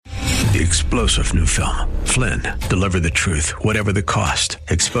The explosive new film, Flynn, deliver the truth, whatever the cost,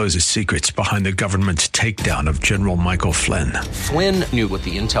 exposes secrets behind the government's takedown of General Michael Flynn. Flynn knew what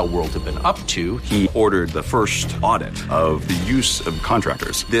the intel world had been up to. He ordered the first audit of the use of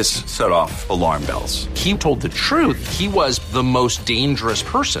contractors. This set off alarm bells. He told the truth. He was the most dangerous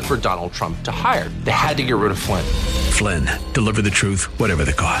person for Donald Trump to hire. They had to get rid of Flynn. Flynn, deliver the truth, whatever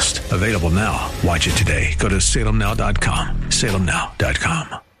the cost. Available now. Watch it today. Go to salemnow.com.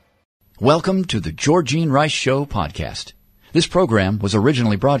 salemnow.com. Welcome to the Georgene Rice Show podcast. This program was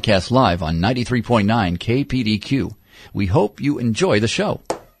originally broadcast live on 93.9 KPDQ. We hope you enjoy the show.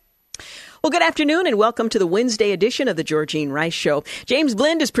 Well, good afternoon and welcome to the Wednesday edition of the Georgene Rice Show. James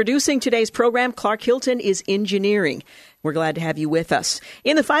Blend is producing today's program. Clark Hilton is engineering. We're glad to have you with us.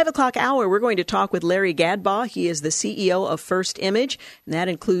 In the 5 o'clock hour, we're going to talk with Larry Gadbaugh. He is the CEO of First Image, and that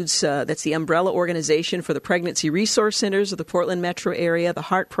includes, that's the umbrella organization for the Pregnancy Resource Centers of the Portland metro area, the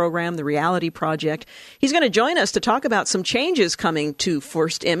HEART program, the Reality Project. He's going to join us to talk about some changes coming to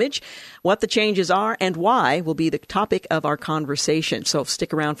First Image. What the changes are and why will be the topic of our conversation, so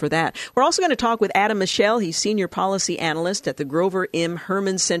stick around for that. We're also going to talk with Adam Michel. He's Senior Policy Analyst at the Grover M.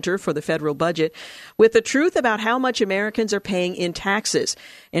 Herman Center for the Federal Budget, with the truth about how much Americans are paying in taxes.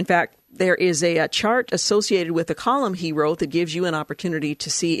 In fact, there is a chart associated with a column he wrote that gives you an opportunity to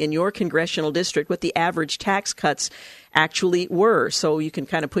see in your congressional district what the average tax cuts actually were, so you can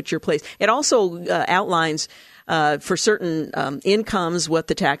kind of put your place. It also outlines for certain incomes what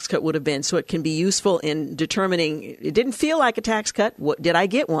the tax cut would have been, so it can be useful in determining, it didn't feel like a tax cut, what did I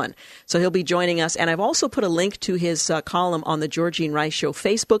get one? So he'll be joining us, and I've also put a link to his column on the Georgene Rice Show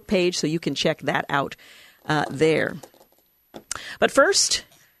Facebook page, so you can check that out there. But first,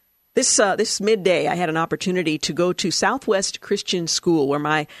 this midday, I had an opportunity to go to Southwest Christian School, where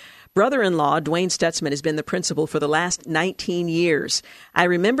my brother-in-law, Dwayne Stutzman, has been the principal for the last 19 years. I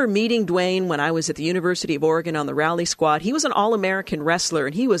remember meeting Dwayne when I was at the University of Oregon on the Rally Squad. He was an All-American wrestler,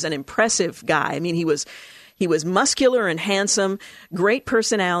 and he was an impressive guy. I mean, he was muscular and handsome, great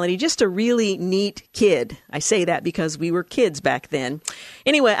personality, just a really neat kid. I say that because we were kids back then.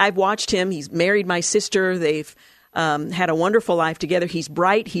 Anyway, I've watched him. He's married my sister. They've had a wonderful life together. He's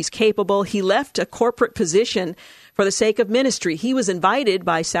bright. He's capable. He left a corporate position for the sake of ministry. He was invited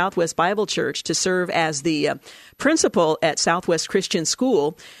by Southwest Bible Church to serve as the principal at Southwest Christian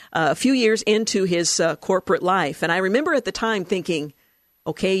School a few years into his corporate life. And I remember at the time thinking,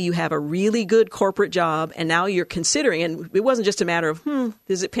 okay, you have a really good corporate job, and now you're considering, and it wasn't just a matter of,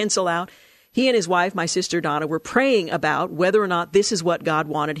 does it pencil out? He and his wife, my sister Donna, were praying about whether or not this is what God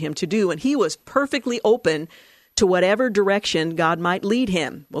wanted him to do, and he was perfectly open to whatever direction God might lead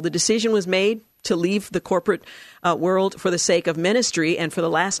him. Well, the decision was made to leave the corporate world for the sake of ministry, and for the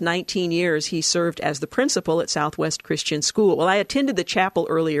last 19 years, he served as the principal at Southwest Christian School. Well, I attended the chapel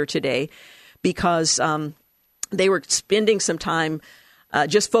earlier today because they were spending some time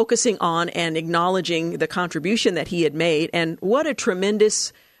just focusing on and acknowledging the contribution that he had made, and what a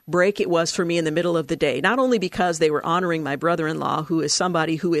tremendous break it was for me in the middle of the day, not only because they were honoring my brother-in-law, who is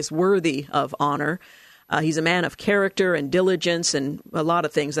somebody who is worthy of honor. He's a man of character and diligence and a lot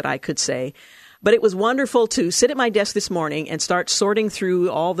of things that I could say. But it was wonderful to sit at my desk this morning and start sorting through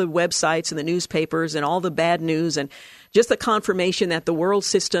all the websites and the newspapers and all the bad news, and just the confirmation that the world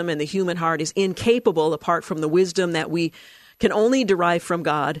system and the human heart is incapable, apart from the wisdom that we can only derive from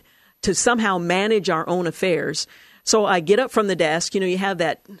God, to somehow manage our own affairs. So I get up from the desk. You have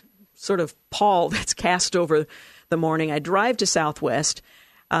that sort of pall that's cast over the morning. I drive to Southwest.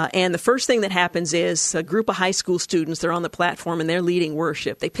 And the first thing that happens is a group of high school students, they're on the platform and they're leading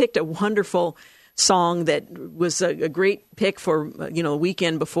worship. They picked a wonderful song that was a great pick for, a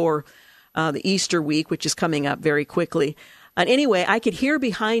weekend before the Easter week, which is coming up very quickly. And anyway, I could hear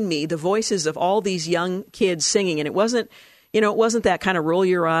behind me the voices of all these young kids singing. And it wasn't that kind of roll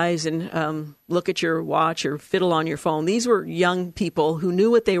your eyes and look at your watch or fiddle on your phone. These were young people who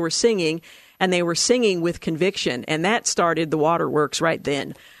knew what they were singing, and they were singing with conviction, and that started the waterworks right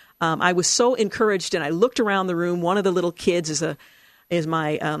then. I was so encouraged, and I looked around the room. One of the little kids is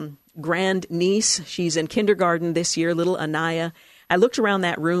my grand niece. She's in kindergarten this year, little Anaya. I looked around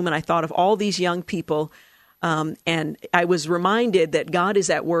that room, and I thought of all these young people, and I was reminded that God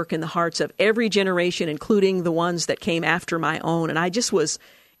is at work in the hearts of every generation, including the ones that came after my own, and I just was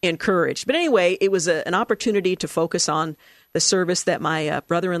encouraged. But anyway, it was an opportunity to focus on the service that my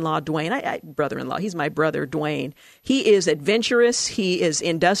brother-in-law, Dwayne, he's my brother, Dwayne. He is adventurous. He is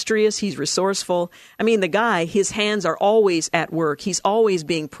industrious. He's resourceful. I mean, the guy, his hands are always at work. He's always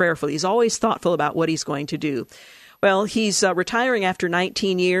being prayerful. He's always thoughtful about what he's going to do. Well, he's retiring after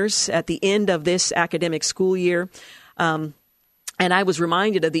 19 years at the end of this academic school year. And I was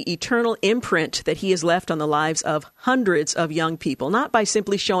reminded of the eternal imprint that he has left on the lives of hundreds of young people, not by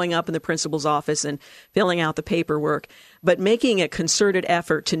simply showing up in the principal's office and filling out the paperwork, but making a concerted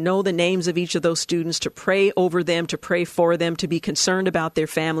effort to know the names of each of those students, to pray over them, to pray for them, to be concerned about their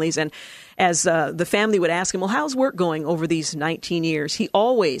families. And as the family would ask him, well, how's work going over these 19 years? He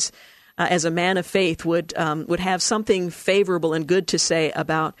always, as a man of faith, would have something favorable and good to say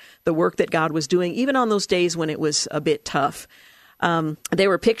about the work that God was doing, even on those days when it was a bit tough. There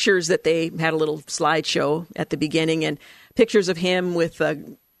were pictures that they had a little slideshow at the beginning, and pictures of him with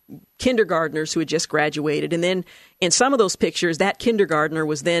kindergartners who had just graduated. And then in some of those pictures, that kindergartner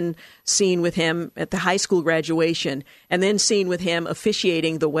was then seen with him at the high school graduation, and then seen with him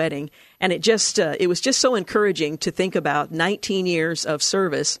officiating the wedding. And it was just so encouraging to think about 19 years of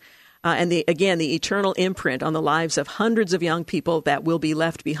service, and the eternal imprint on the lives of hundreds of young people that will be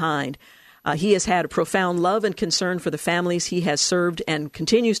left behind. He has had a profound love and concern for the families he has served and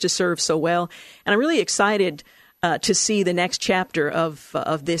continues to serve so well. And I'm really excited to see the next chapter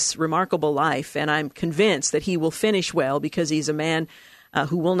of this remarkable life. And I'm convinced that he will finish well, because he's a man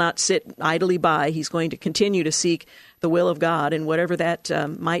who will not sit idly by. He's going to continue to seek the will of God, and whatever that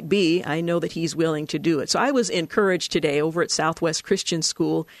might be, I know that he's willing to do it. So I was encouraged today over at Southwest Christian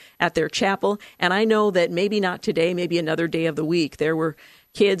School at their chapel. And I know that maybe not today, maybe another day of the week, there were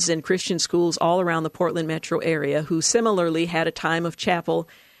kids in Christian schools all around the Portland metro area who similarly had a time of chapel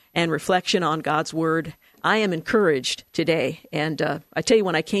and reflection on God's Word. I am encouraged today. And I tell you,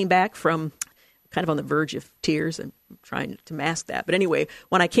 when I came back from kind of on the verge of tears, I'm trying to mask that. But anyway,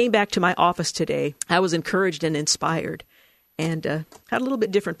 when I came back to my office today, I was encouraged and inspired, and had a little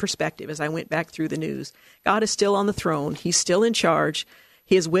bit different perspective as I went back through the news. God is still on the throne. He's still in charge.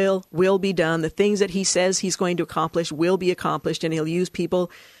 His will be done. The things that he says he's going to accomplish will be accomplished, and he'll use people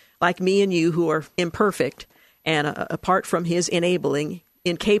like me and you who are imperfect and, apart from his enabling,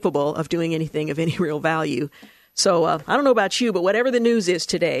 incapable of doing anything of any real value. So I don't know about you, but whatever the news is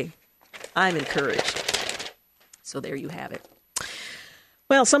today, I'm encouraged. So there you have it.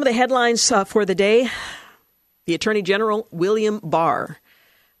 Well, some of the headlines for the day. The Attorney General, William Barr,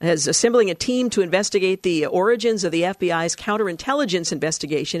 is assembling a team to investigate the origins of the FBI's counterintelligence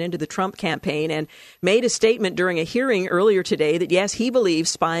investigation into the Trump campaign, and made a statement during a hearing earlier today that, yes, he believes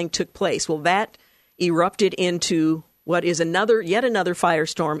spying took place. Well, that erupted into what is yet another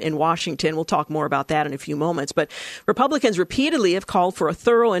firestorm in Washington. We'll talk more about that in a few moments. But Republicans repeatedly have called for a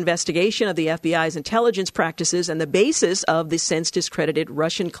thorough investigation of the FBI's intelligence practices and the basis of the since discredited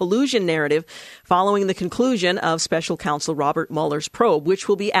Russian collusion narrative following the conclusion of Special Counsel Robert Mueller's probe, which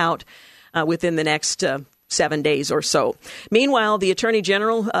will be out within the next 7 days or so. Meanwhile, the Attorney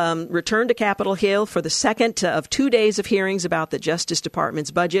General returned to Capitol Hill for the second of 2 days of hearings about the Justice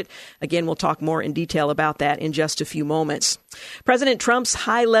Department's budget. Again, we'll talk more in detail about that in just a few moments. President Trump's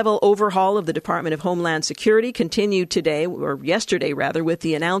high-level overhaul of the Department of Homeland Security continued today, or yesterday rather, with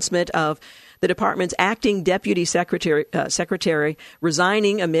the announcement of the department's acting deputy secretary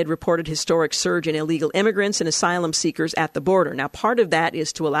resigning amid reported historic surge in illegal immigrants and asylum seekers at the border. Now, part of that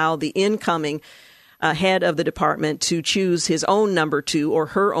is to allow the incoming head of the department to choose his own number two or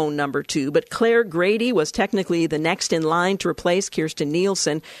her own number two. But Claire Grady was technically the next in line to replace Kirstjen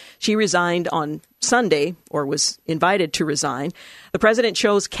Nielsen. She resigned on Sunday, or was invited to resign. The president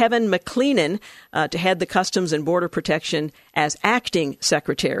chose Kevin McCleenan to head the Customs and Border Protection as acting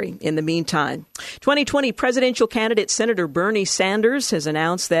secretary in the meantime. 2020 presidential candidate Senator Bernie Sanders has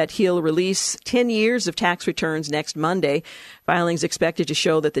announced that he'll release 10 years of tax returns next Monday. Filings expected to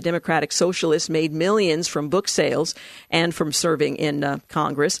show that the Democratic Socialists made millions from book sales and from serving in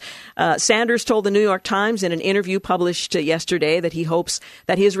Congress. Sanders told the New York Times in an interview published yesterday that he hopes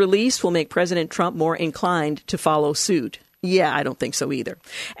that his release will make President Trump more inclined to follow suit. Yeah, I don't think so either.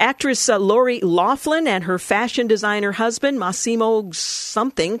 Actress Lori Loughlin and her fashion designer husband, Massimo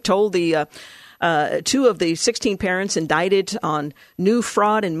something, told the two of the 16 parents indicted on new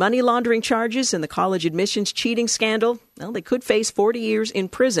fraud and money laundering charges in the college admissions cheating scandal. Well, they could face 40 years in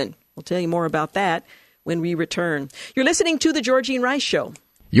prison. We'll tell you more about that when we return. You're listening to The Georgene Rice Show.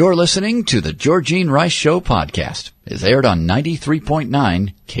 You're listening to The Georgene Rice Show podcast. It's aired on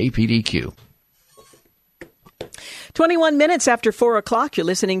 93.9 KPDQ. 21 minutes after 4 o'clock, you're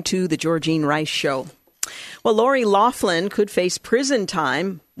listening to The Georgene Rice Show. Well, Lori Loughlin could face prison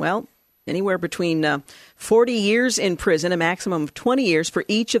time, well, anywhere between 40 years in prison, a maximum of 20 years for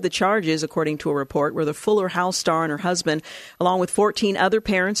each of the charges, according to a report where the Fuller House star and her husband, along with 14 other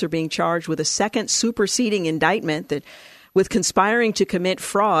parents, are being charged with a second superseding indictment that with conspiring to commit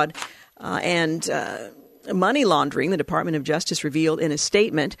fraud and money laundering, the Department of Justice revealed in a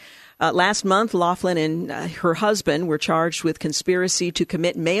statement. Last month, Laughlin and her husband were charged with conspiracy to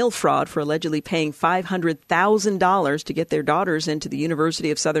commit mail fraud for allegedly paying $500,000 to get their daughters into the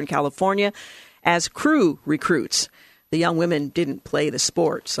University of Southern California as crew recruits. The young women didn't play the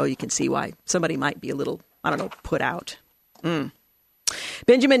sport, so you can see why somebody might be a little, put out.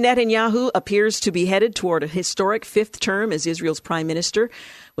 Benjamin Netanyahu appears to be headed toward a historic fifth term as Israel's prime minister,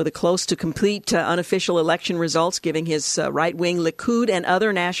 with a close to complete unofficial election results giving his right-wing Likud and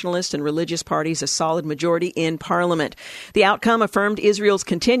other nationalist and religious parties a solid majority in parliament. The outcome affirmed Israel's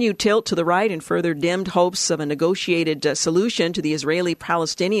continued tilt to the right and further dimmed hopes of a negotiated solution to the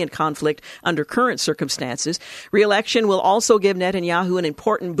Israeli-Palestinian conflict under current circumstances. Re-election will also give Netanyahu an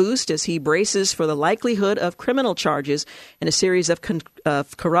important boost as he braces for the likelihood of criminal charges in a series of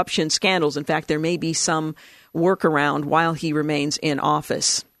corruption scandals. In fact, there may be some workaround while he remains in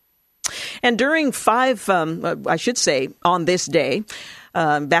office. And during on this day,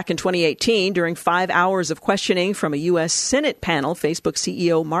 back in 2018, during 5 hours of questioning from a U.S. Senate panel, Facebook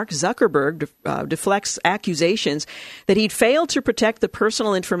CEO Mark Zuckerberg deflects accusations that he'd failed to protect the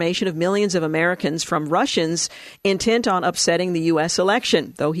personal information of millions of Americans from Russians intent on upsetting the U.S.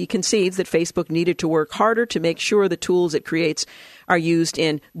 election, though he concedes that Facebook needed to work harder to make sure the tools it creates are used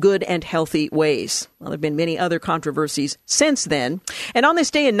in good and healthy ways. Well, there have been many other controversies since then. And on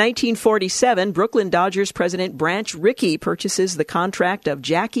this day in 1947, Brooklyn Dodgers president Branch Rickey purchases the contract of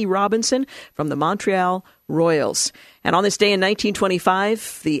Jackie Robinson from the Montreal Royals. And on this day in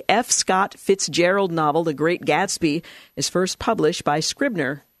 1925, the F. Scott Fitzgerald novel, The Great Gatsby, is first published by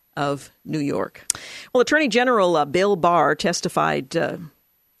Scribner of New York. Well, Attorney General Bill Barr testified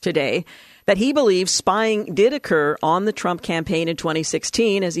today that he believes spying did occur on the Trump campaign in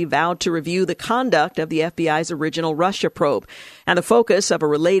 2016 as he vowed to review the conduct of the FBI's original Russia probe. And the focus of a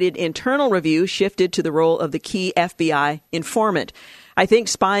related internal review shifted to the role of the key FBI informant. I think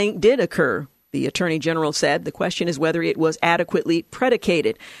spying did occur, the Attorney General said. The question is whether it was adequately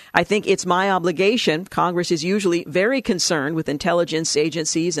predicated. I think it's my obligation. Congress is usually very concerned with intelligence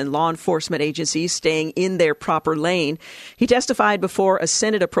agencies and law enforcement agencies staying in their proper lane. He testified before a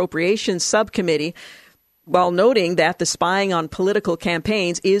Senate Appropriations Subcommittee while noting that the spying on political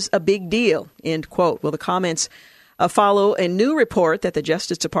campaigns is a big deal, end quote. Well, the comments follow a new report that the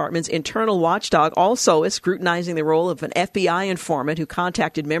Justice Department's internal watchdog also is scrutinizing the role of an FBI informant who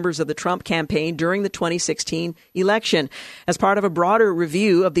contacted members of the Trump campaign during the 2016 election as part of a broader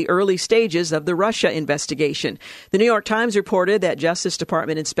review of the early stages of the Russia investigation. The New York Times reported that Justice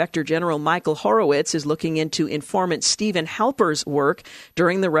Department Inspector General Michael Horowitz is looking into informant Stephen Halper's work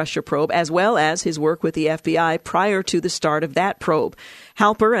during the Russia probe, as well as his work with the FBI prior to the start of that probe.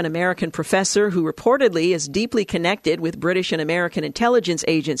 Halper, an American professor who reportedly is deeply connected with British and American intelligence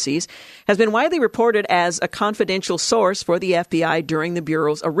agencies, has been widely reported as a confidential source for the FBI during the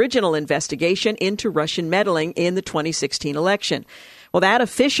Bureau's original investigation into Russian meddling in the 2016 election. Well, that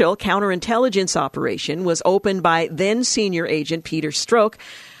official counterintelligence operation was opened by then senior agent Peter Strzok,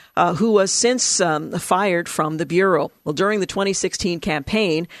 who was since fired from the Bureau. Well, during the 2016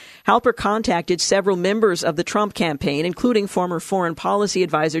 campaign, Halper contacted several members of the Trump campaign, including former foreign policy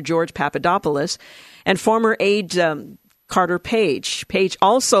advisor George Papadopoulos and former aide Carter Page. Page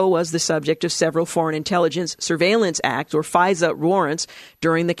also was the subject of several Foreign Intelligence Surveillance Act, or FISA, warrants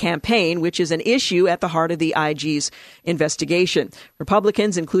during the campaign, which is an issue at the heart of the IG's investigation.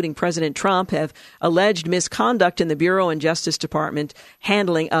 Republicans, including President Trump, have alleged misconduct in the Bureau and Justice Department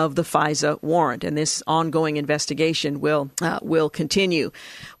handling of the FISA warrant, and this ongoing investigation will continue.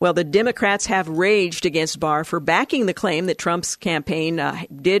 Well, the Democrats have raged against Barr for backing the claim that Trump's campaign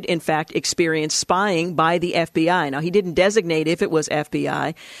did, in fact, experience spying by the FBI. Now, he didn't designate if it was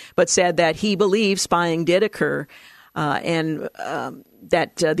FBI, but said that he believes spying did occur and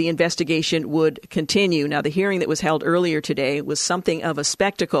that the investigation would continue. Now, the hearing that was held earlier today was something of a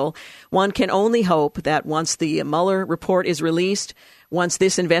spectacle. One can only hope that once the Mueller report is released, once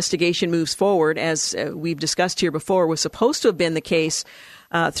this investigation moves forward, as we've discussed here before, was supposed to have been the case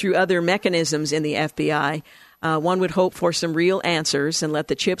through other mechanisms in the FBI, one would hope for some real answers and let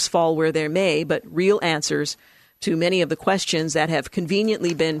the chips fall where they may, but real answers to many of the questions that have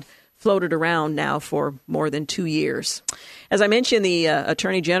conveniently been floated around now for more than 2 years. As I mentioned, the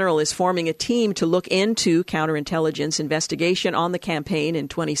Attorney General is forming a team to look into counterintelligence investigation on the campaign in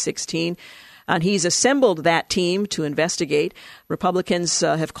 2016. And he's assembled that team to investigate. Republicans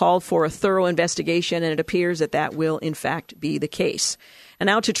have called for a thorough investigation, and it appears that that will, in fact, be the case. And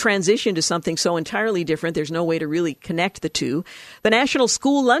now to transition to something so entirely different, there's no way to really connect the two. The National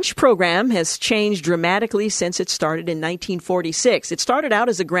School Lunch Program has changed dramatically since it started in 1946. It started out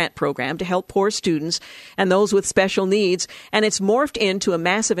as a grant program to help poor students and those with special needs, and it's morphed into a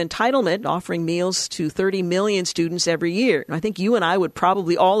massive entitlement, offering meals to 30 million students every year. And I think you and I would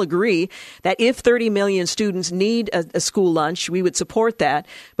probably all agree that if 30 million students need a school lunch, we would support that.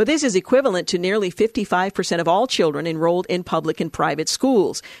 But this is equivalent to nearly 55% of all children enrolled in public and private schools.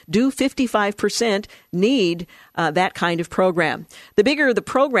 Do 55% need that kind of program? The bigger the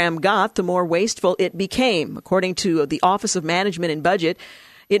program got, the more wasteful it became. According to the Office of Management and Budget,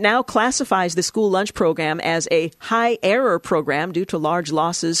 it now classifies the school lunch program as a high error program due to large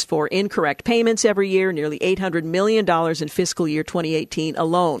losses for incorrect payments every year, nearly $800 million in fiscal year 2018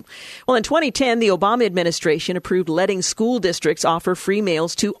 alone. Well, in 2010, the Obama administration approved letting school districts offer free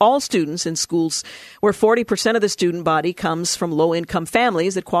meals to all students in schools where 40% of the student body comes from low-income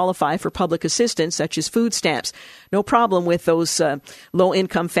families that qualify for public assistance, such as food stamps. No problem with those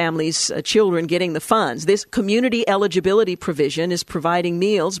low-income families' children getting the funds. This community eligibility provision is providing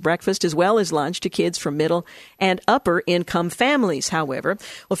meals, breakfast as well as lunch, to kids from middle and upper income families. However,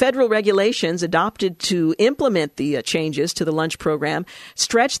 federal regulations adopted to implement the changes to the lunch program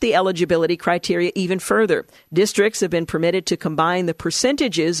stretch the eligibility criteria even further. Districts have been permitted to combine the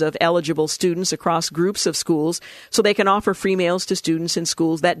percentages of eligible students across groups of schools so they can offer free meals to students in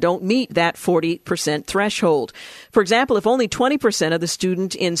schools that don't meet that 40% threshold. For example, if only 20% of the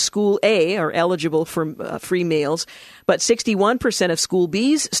students in School A are eligible for free meals, but 61% of School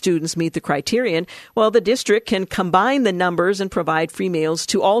B's students meet the criterion, well, the district can combine the numbers and provide free meals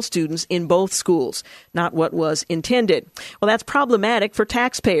to all students in both schools. Not what was intended. Well, that's problematic for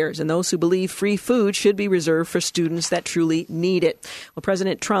taxpayers and those who believe free food should be reserved for students that truly need it. Well,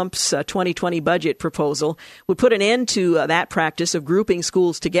 President Trump's 2020 budget proposal would put an end to that practice of grouping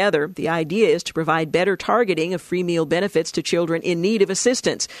schools together. The idea is to provide better targeting of free meal benefits to children in need of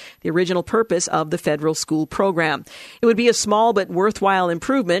assistance, the original purpose of the federal school program. It would be a small but worthwhile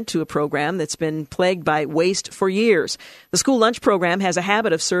improvement to a program that's been plagued by waste for years. The school lunch program has a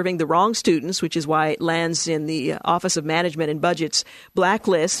habit of serving the wrong students, which is why it lands in the Office of Management and Budget's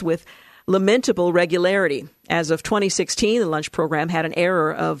blacklist with lamentable regularity. As of 2016, the lunch program had an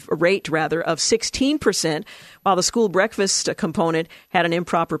error of 16%, while the school breakfast component had an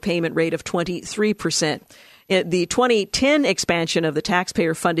improper payment rate of 23%. The 2010 expansion of the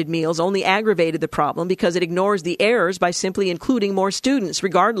taxpayer-funded meals only aggravated the problem because it ignores the errors by simply including more students,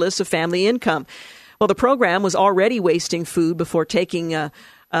 regardless of family income. Well, the program was already wasting food before taking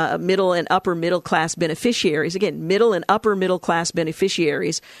middle and upper middle class beneficiaries, again, middle and upper middle class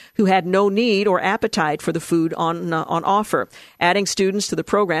beneficiaries who had no need or appetite for the food on offer. Adding students to the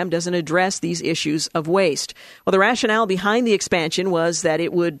program doesn't address these issues of waste. Well, the rationale behind the expansion was that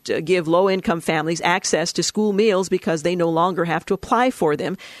it would give low-income families access to school meals because they no longer have to apply for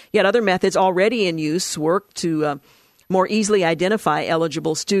them. Yet other methods already in use work to more easily identify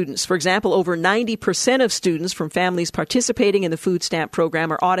eligible students. For example, over 90% of students from families participating in the food stamp program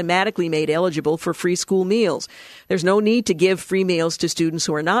are automatically made eligible for free school meals. There's no need to give free meals to students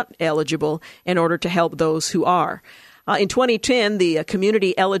who are not eligible in order to help those who are. In 2010, the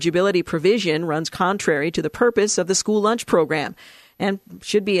community eligibility provision runs contrary to the purpose of the school lunch program and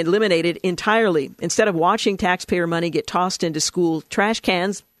should be eliminated entirely. Instead of watching taxpayer money get tossed into school trash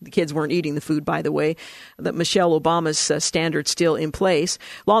cans, the kids weren't eating the food, by the way, that Michelle Obama's standard still in place,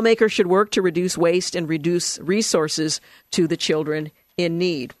 lawmakers should work to reduce waste and reduce resources to the children in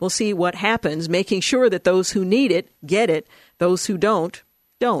need. We'll see what happens, making sure that those who need it get it, those who don't.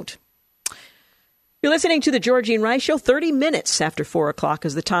 You're listening to The Georgene Rice Show. 30 minutes after 4 o'clock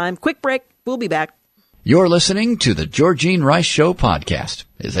is the time. Quick break. We'll be back. You're listening to the Georgene Rice Show podcast.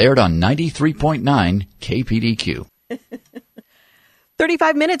 It's aired on 93.9 KPDQ.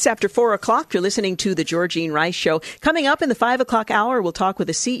 35 minutes after 4 o'clock, you're listening to the Georgene Rice Show. Coming up in the 5 o'clock hour, we'll talk with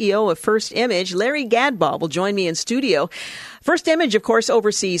the CEO of First Image. Larry Gadbaugh will join me in studio. First Image, of course,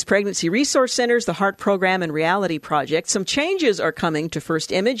 oversees pregnancy resource centers, the Heart Program, and Reality Project. Some changes are coming to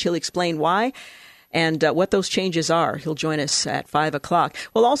First Image. He'll explain why and what those changes are. He'll join us at 5 o'clock.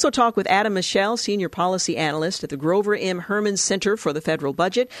 We'll also talk with Adam Michel, Senior Policy Analyst at the Grover M. Herman Center for the Federal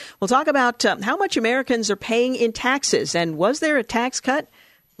Budget. We'll talk about how much Americans are paying in taxes, and was there a tax cut?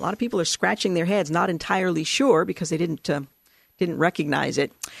 A lot of people are scratching their heads, not entirely sure because they didn't recognize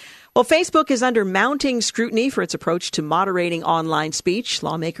it. Well, Facebook is under mounting scrutiny for its approach to moderating online speech.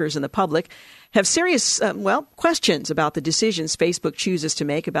 Lawmakers and the public have serious, questions about the decisions Facebook chooses to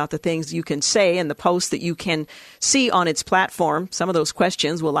make about the things you can say and the posts that you can see on its platform. Some of those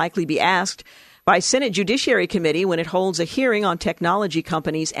questions will likely be asked by Senate Judiciary Committee when it holds a hearing on technology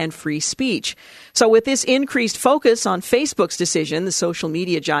companies and free speech. So with this increased focus on Facebook's decision, the social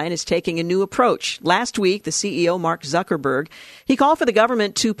media giant is taking a new approach. Last week, the CEO, Mark Zuckerberg, he called for the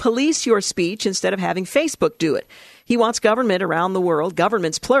government to police your speech instead of having Facebook do it. He wants government around the world,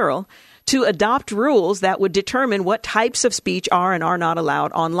 governments plural, to adopt rules that would determine what types of speech are and are not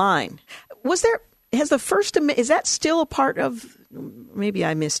allowed online. Is that still a part of, maybe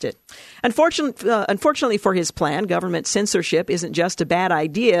I missed it. Unfortunately for his plan, government censorship isn't just a bad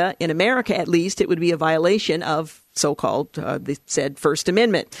idea. In America, at least, it would be a violation of so-called, the said First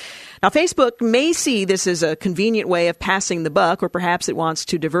Amendment. Now, Facebook may see this as a convenient way of passing the buck, or perhaps it wants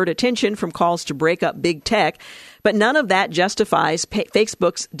to divert attention from calls to break up big tech. But none of that justifies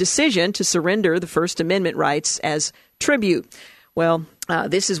Facebook's decision to surrender the First Amendment rights as tribute. Well,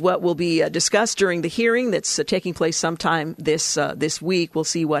 this is what will be discussed during the hearing that's taking place sometime this week. We'll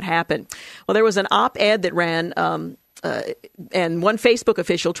see what happened. Well, there was an op-ed that ran, and one Facebook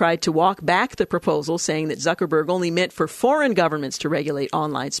official tried to walk back the proposal, saying that Zuckerberg only meant for foreign governments to regulate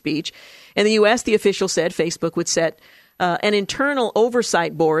online speech. In the U.S., the official said Facebook would set an internal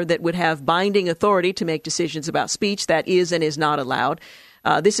oversight board that would have binding authority to make decisions about speech that is and is not allowed.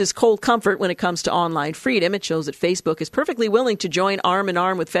 This is cold comfort when it comes to online freedom. It shows that Facebook is perfectly willing to join arm in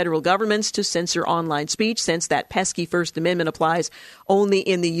arm with federal governments to censor online speech, since that pesky First Amendment applies only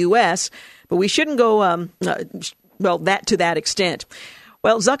in the U.S. But we shouldn't go, to that extent.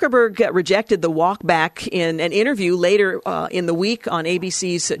 Well, Zuckerberg rejected the walk back in an interview later in the week on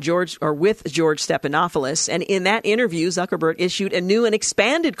ABC's with George Stephanopoulos. And in that interview, Zuckerberg issued a new and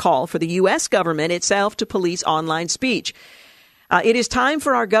expanded call for the U.S. government itself to police online speech. It is time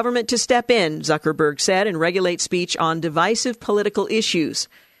for our government to step in, Zuckerberg said, and regulate speech on divisive political issues.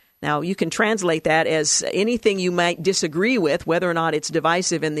 Now, you can translate that as anything you might disagree with, whether or not it's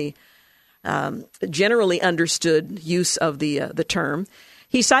divisive in the generally understood use of the term.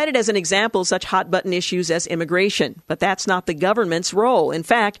 He cited as an example such hot-button issues as immigration, but that's not the government's role. In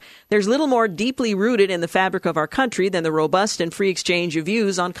fact, there's little more deeply rooted in the fabric of our country than the robust and free exchange of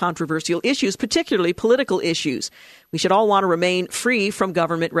views on controversial issues, particularly political issues. We should all want to remain free from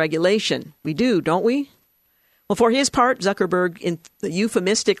government regulation. We do, don't we? Well, for his part, Zuckerberg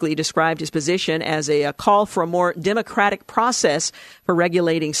euphemistically described his position as a call for a more democratic process for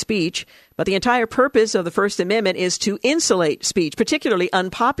regulating speech. But the entire purpose of the First Amendment is to insulate speech, particularly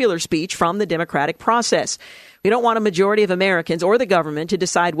unpopular speech, from the democratic process. We don't want a majority of Americans or the government to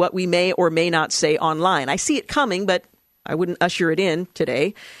decide what we may or may not say online. I see it coming, but I wouldn't usher it in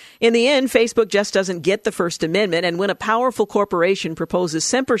today. In the end, Facebook just doesn't get the First Amendment. And when a powerful corporation proposes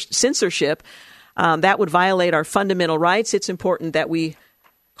censorship, that would violate our fundamental rights. It's important that we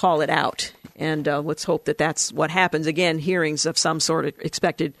call it out. And let's hope that that's what happens. Again, hearings of some sort are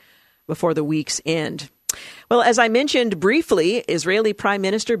expected before the week's end. Well, as I mentioned briefly, Israeli Prime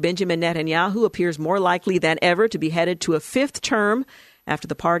Minister Benjamin Netanyahu appears more likely than ever to be headed to a fifth term after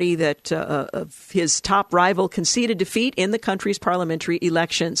the party that of his top rival conceded defeat in the country's parliamentary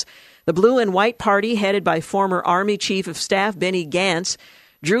elections. The Blue and White Party, headed by former Army Chief of Staff Benny Gantz,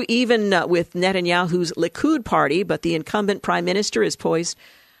 drew even with Netanyahu's Likud party, but the incumbent prime minister is poised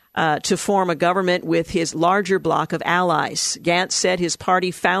to form a government with his larger bloc of allies. Gantz said his party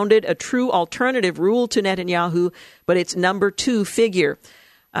founded a true alternative rule to Netanyahu, but its number 2 figure.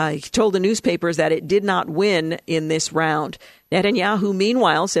 He told the newspapers that it did not win in this round. Netanyahu,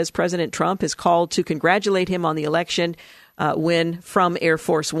 meanwhile, says President Trump has called to congratulate him on the election win from Air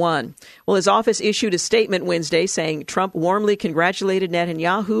Force One. Well, his office issued a statement Wednesday saying Trump warmly congratulated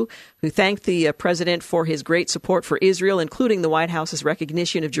Netanyahu, who thanked the president for his great support for Israel, including the White House's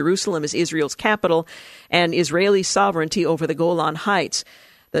recognition of Jerusalem as Israel's capital and Israeli sovereignty over the Golan Heights.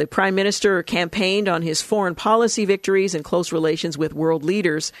 The prime minister campaigned on his foreign policy victories and close relations with world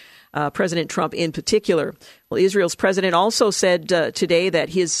leaders, President Trump in particular. Well, Israel's president also said today that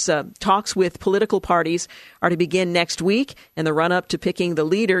his talks with political parties are to begin next week, and the run-up to picking the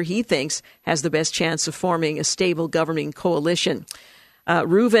leader he thinks has the best chance of forming a stable governing coalition.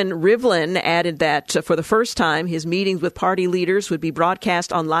 Reuven Rivlin added that for the first time, his meetings with party leaders would be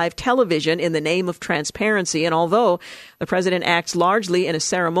broadcast on live television in the name of transparency. And although the president acts largely in a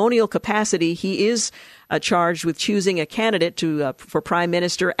ceremonial capacity, he is charged with choosing a candidate for prime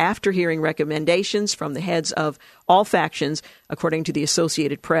minister after hearing recommendations from the heads of all factions, according to the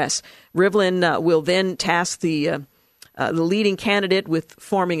Associated Press. Rivlin will then task the leading candidate with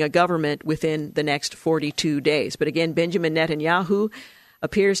forming a government within the next 42 days. But again, Benjamin Netanyahu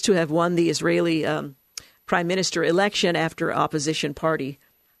appears to have won the Israeli prime minister election after opposition party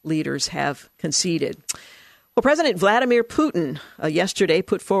leaders have conceded. Well, Well, President Vladimir Putin yesterday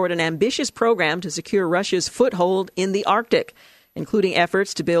put forward an ambitious program to secure Russia's foothold in the Arctic, including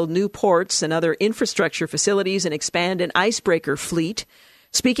efforts to build new ports and other infrastructure facilities and expand an icebreaker fleet.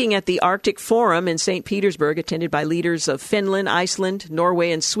 Speaking at the Arctic Forum in St. Petersburg, attended by leaders of Finland, Iceland,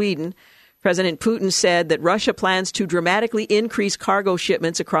 Norway, and Sweden, President Putin said that Russia plans to dramatically increase cargo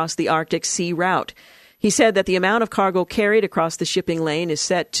shipments across the Arctic Sea route. He said that the amount of cargo carried across the shipping lane is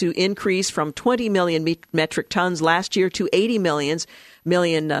set to increase from 20 million metric tons last year to 80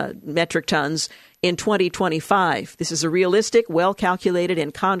 million metric tons in 2025. This is a realistic, well-calculated,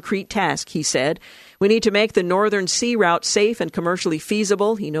 and concrete task, he said. We need to make the northern sea route safe and commercially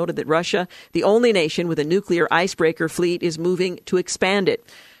feasible. He noted that Russia, the only nation with a nuclear icebreaker fleet, is moving to expand it.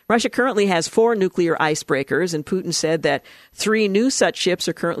 Russia currently has 4 nuclear icebreakers, and Putin said that 3 new such ships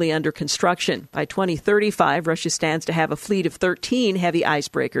are currently under construction. By 2035, Russia stands to have a fleet of 13 heavy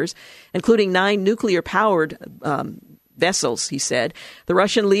icebreakers, including 9 nuclear-powered vessels, he said. The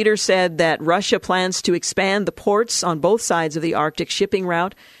Russian leader said that Russia plans to expand the ports on both sides of the Arctic shipping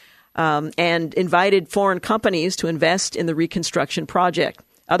route and invited foreign companies to invest in the reconstruction project.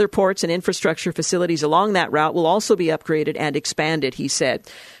 Other ports and infrastructure facilities along that route will also be upgraded and expanded, he said.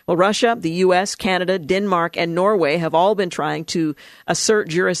 Well, Russia, the U.S., Canada, Denmark, and Norway have all been trying to assert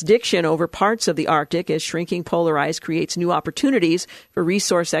jurisdiction over parts of the Arctic as shrinking polar ice creates new opportunities for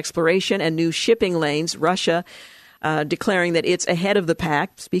resource exploration and new shipping lanes. Russia declaring that it's ahead of the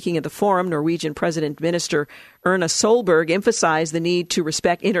pack. Speaking at the forum, Norwegian President Minister Erna Solberg emphasized the need to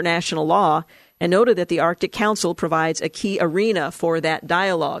respect international law and noted that the Arctic Council provides a key arena for that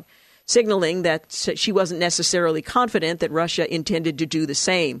dialogue, signaling that she wasn't necessarily confident that Russia intended to do the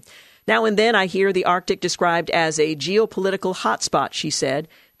same. Now and then I hear the Arctic described as a geopolitical hotspot, she said.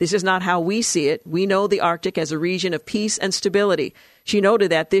 This is not how we see it. We know the Arctic as a region of peace and stability. She noted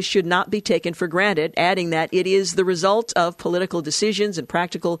that this should not be taken for granted, adding that it is the result of political decisions and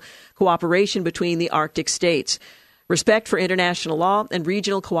practical cooperation between the Arctic states. Respect for international law and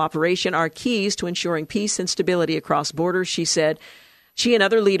regional cooperation are keys to ensuring peace and stability across borders, she said. She and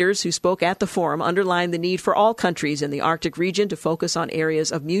other leaders who spoke at the forum underlined the need for all countries in the Arctic region to focus on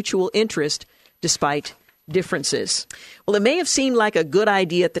areas of mutual interest despite differences. Well, it may have seemed like a good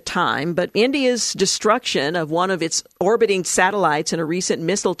idea at the time, but India's destruction of one of its orbiting satellites in a recent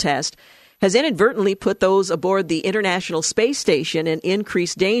missile test has inadvertently put those aboard the International Space Station in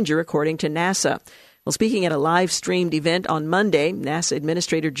increased danger, according to NASA. Well, speaking at a live-streamed event on Monday, NASA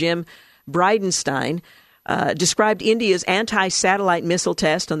Administrator Jim Bridenstine described India's anti-satellite missile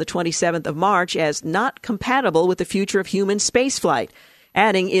test on the 27th of March as not compatible with the future of human spaceflight,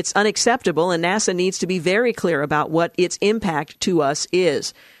 adding it's unacceptable and NASA needs to be very clear about what its impact to us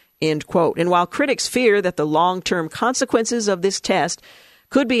is, end quote. And while critics fear that the long-term consequences of this test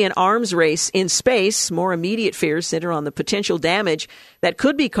could be an arms race in space, more immediate fears center on the potential damage that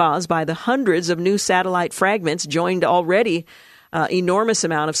could be caused by the hundreds of new satellite fragments joined already enormous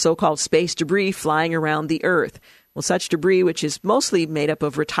amount of so-called space debris flying around the Earth. Well, such debris, which is mostly made up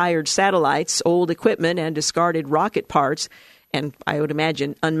of retired satellites, old equipment, and discarded rocket parts, and I would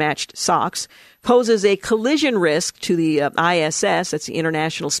imagine unmatched socks, poses a collision risk to the ISS, that's the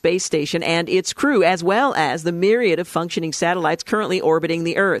International Space Station, and its crew, as well as the myriad of functioning satellites currently orbiting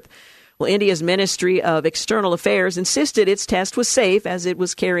the Earth. Well, India's Ministry of External Affairs insisted its test was safe as it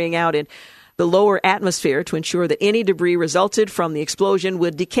was carrying out in the lower atmosphere to ensure that any debris resulted from the explosion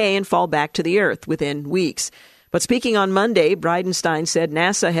would decay and fall back to the Earth within weeks. But speaking on Monday, Bridenstine said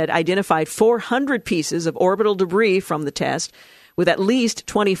NASA had identified 400 pieces of orbital debris from the test, with at least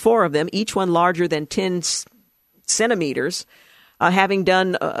 24 of them, each one larger than 10 centimeters, having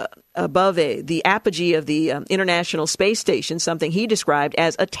done above the apogee of the International Space Station, something he described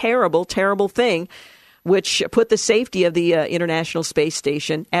as a terrible, terrible thing, which put the safety of the International Space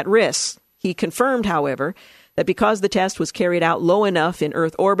Station at risk. He confirmed, however, that because the test was carried out low enough in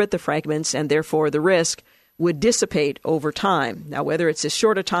Earth orbit, the fragments and therefore the risk would dissipate over time. Now, whether it's as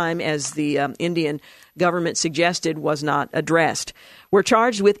short a time as the Indian government suggested was not addressed. We're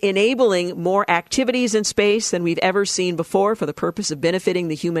charged with enabling more activities in space than we've ever seen before for the purpose of benefiting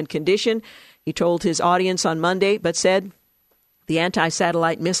the human condition, he told his audience on Monday, but said the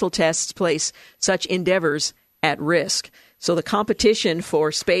anti-satellite missile tests place such endeavors at risk. So the competition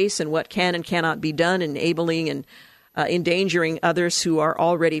for space and what can and cannot be done, enabling and endangering others who are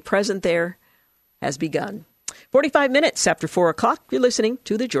already present there, has begun. 45 minutes after 4 o'clock, you're listening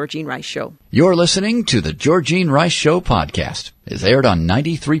to The Georgene Rice Show. You're listening to The Georgene Rice Show podcast. It's aired on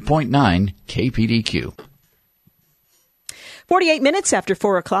 93.9 KPDQ. 48 minutes after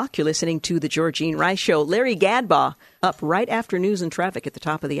 4 o'clock, you're listening to The Georgene Rice Show. Larry Gadbaugh up right after news and traffic at the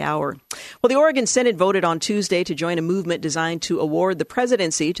top of the hour. Well, the Oregon Senate voted on Tuesday to join a movement designed to award the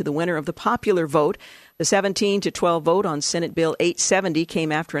presidency to the winner of the popular vote. The 17-12 vote on Senate Bill 870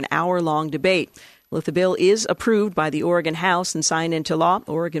 came after an hour-long debate. Well, if the bill is approved by the Oregon House and signed into law,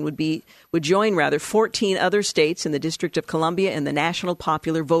 Oregon would join 14 other states in the District of Columbia in the National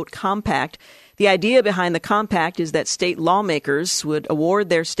Popular Vote Compact. The idea behind the compact is that state lawmakers would award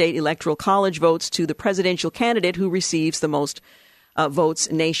their state electoral college votes to the presidential candidate who receives the most votes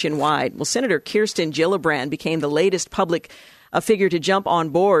nationwide. Well, Senator Kirsten Gillibrand became the latest public figure to jump on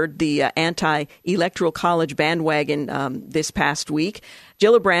board the anti-electoral college bandwagon this past week.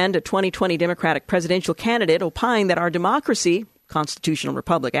 Gillibrand, a 2020 Democratic presidential candidate, opined that our democracy, constitutional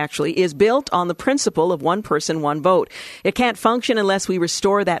republic actually, is built on the principle of one person, one vote. It can't function unless we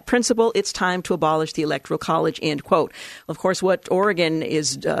restore that principle. It's time to abolish the electoral college, end quote. Of course, what Oregon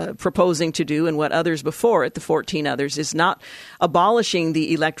is proposing to do and what others before it, the 14 others, is not abolishing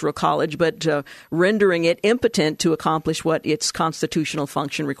the electoral college, but rendering it impotent to accomplish what its constitutional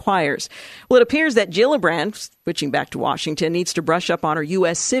function requires. Well, it appears that Gillibrand, switching back to Washington, needs to brush up on her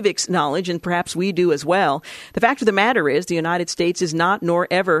U.S. civics knowledge, and perhaps we do as well. The fact of the matter is the United States is not, nor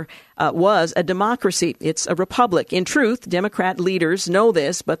ever was, a democracy. It's a republic. In truth, Democrat leaders know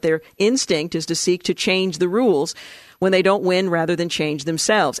this, but their instinct is to seek to change the rules when they don't win rather than change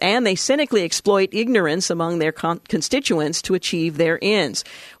themselves. And they cynically exploit ignorance among their constituents to achieve their ends.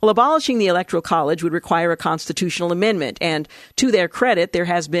 Well, abolishing the Electoral College would require a constitutional amendment. And to their credit, there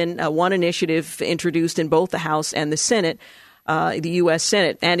has been one initiative introduced in both the House and the Senate, the U.S.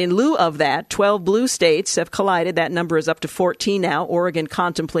 Senate. And in lieu of that, 12 blue states have collided. That number is up to 14 now. Oregon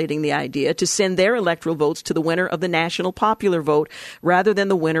contemplating the idea to send their electoral votes to the winner of the national popular vote rather than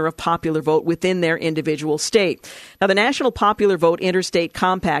the winner of popular vote within their individual state. Now, the National Popular Vote Interstate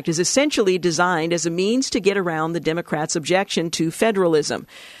Compact is essentially designed as a means to get around the Democrats' objection to federalism.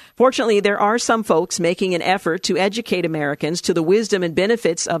 Fortunately, there are some folks making an effort to educate Americans to the wisdom and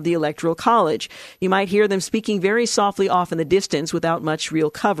benefits of the Electoral College. You might hear them speaking very softly off in the distance without much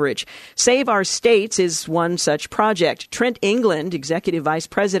real coverage. Save Our States is one such project. Trent England, Executive Vice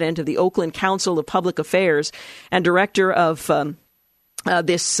President of the Oakland Council of Public Affairs and Director of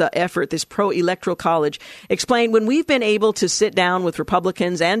this effort, this pro-electoral college, explained when we've been able to sit down with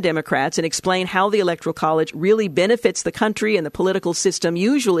Republicans and Democrats and explain how the electoral college really benefits the country and the political system,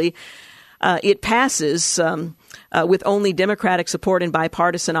 usually it passes with only Democratic support and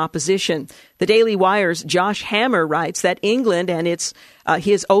bipartisan opposition. The Daily Wire's Josh Hammer writes that England and his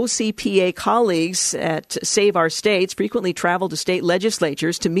OCPA colleagues at Save Our States frequently travel to state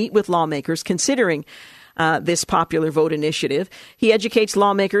legislatures to meet with lawmakers considering this popular vote initiative. He educates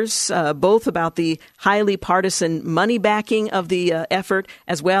lawmakers both about the highly partisan money backing of the effort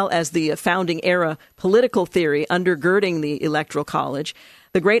as well as the founding era political theory undergirding the Electoral College.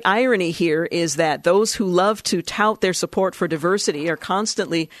 The great irony here is that those who love to tout their support for diversity are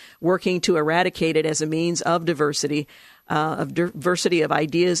constantly working to eradicate it as a means of diversity of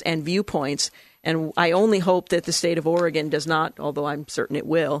ideas and viewpoints. And I only hope that the state of Oregon does not, although I'm certain it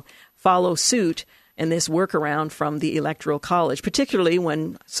will, follow suit in this workaround from the Electoral College, particularly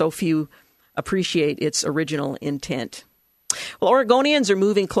when so few appreciate its original intent. Well, Oregonians are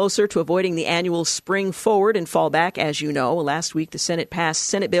moving closer to avoiding the annual spring forward and fall back, as you know. Last week, the Senate passed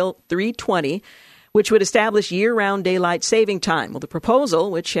Senate Bill 320, which would establish year-round daylight saving time. Well, the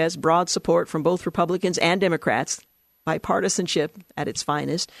proposal, which has broad support from both Republicans and Democrats, bipartisanship at its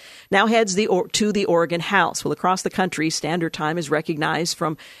finest, now heads to the Oregon House. Well, across the country, standard time is recognized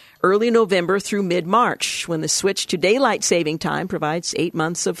from early November through mid-March, when the switch to daylight saving time provides 8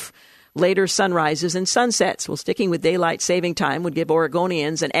 months of later sunrises and sunsets. Well, sticking with daylight saving time would give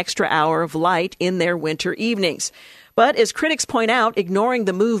Oregonians an extra hour of light in their winter evenings. But as critics point out, ignoring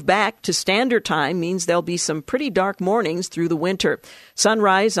the move back to standard time means there'll be some pretty dark mornings through the winter.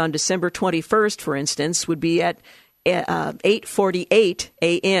 Sunrise on December 21st, for instance, would be at 8:48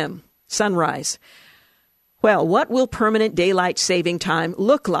 a.m. sunrise. Well, what will permanent daylight saving time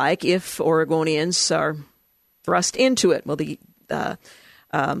look like if Oregonians are thrust into it? Well,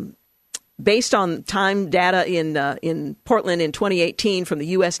 based on time data in Portland in 2018 from the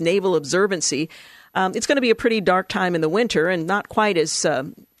U.S. Naval Observancy, it's going to be a pretty dark time in the winter and not quite as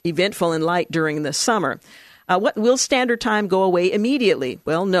eventful and light during the summer. What will standard time go away immediately?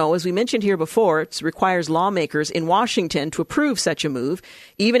 Well, no. As we mentioned here before, it requires lawmakers in Washington to approve such a move.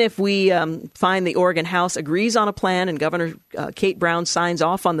 Even if we find the Oregon House agrees on a plan and Governor Kate Brown signs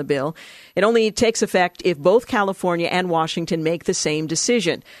off on the bill, it only takes effect if both California and Washington make the same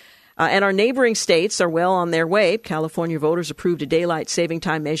decision. And our neighboring states are well on their way. California voters approved a daylight saving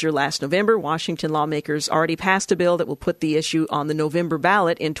time measure last November. Washington lawmakers already passed a bill that will put the issue on the November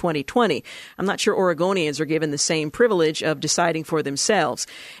ballot in 2020. I'm not sure Oregonians are given the same privilege of deciding for themselves.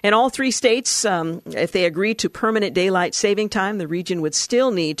 In all three states, if they agree to permanent daylight saving time, the region would still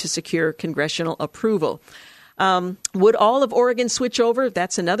need to secure congressional approval. Would all of Oregon switch over?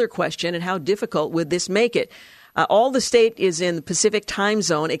 That's another question. And how difficult would this make it? All the state is in the Pacific time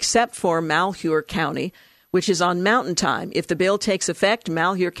zone except for Malheur County, which is on Mountain Time. If the bill takes effect,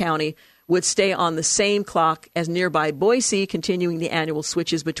 Malheur County would stay on the same clock as nearby Boise, continuing the annual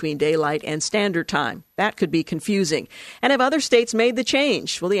switches between daylight and standard time. That could be confusing. And have other states made the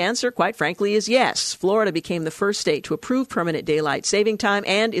change? Well, the answer, quite frankly, is yes. Florida became the first state to approve permanent daylight saving time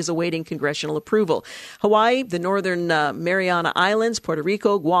and is awaiting congressional approval. Hawaii, the Northern Mariana Islands, Puerto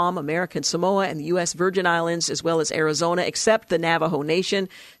Rico, Guam, American Samoa, and the U.S. Virgin Islands, as well as Arizona, except the Navajo Nation,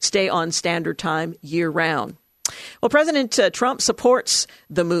 stay on standard time year-round. Well, President Trump supports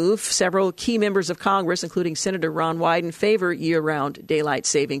the move. Several key members of Congress, including Senator Ron Wyden, favor year-round daylight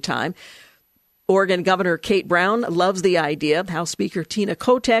saving time. Oregon Governor Kate Brown loves the idea. House Speaker Tina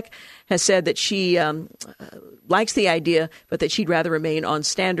Kotek has said that she likes the idea, but that she'd rather remain on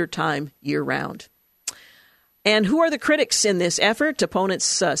standard time year-round. And who are the critics in this effort? Opponents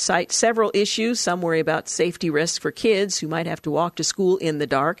cite several issues. Some worry about safety risks for kids who might have to walk to school in the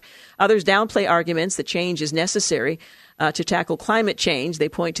dark. Others downplay arguments that change is necessary to tackle climate change. They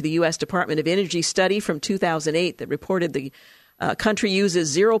point to the U.S. Department of Energy study from 2008 that reported the country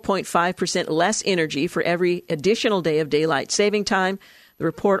uses 0.5% less energy for every additional day of daylight saving time. The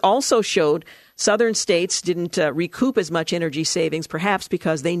report also showed southern states didn't recoup as much energy savings, perhaps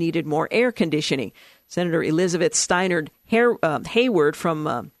because they needed more air conditioning. Senator Elizabeth Steiner Hayward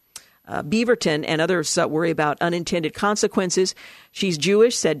from Beaverton and others worry about unintended consequences. She's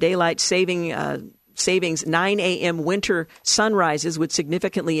Jewish, said daylight savings 9 a.m. winter sunrises would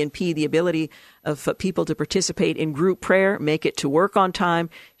significantly impede the ability of people to participate in group prayer, make it to work on time.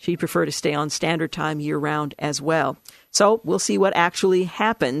 She'd prefer to stay on standard time year-round as well. So we'll see what actually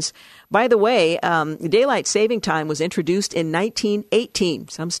happens. By the way, daylight saving time was introduced in 1918.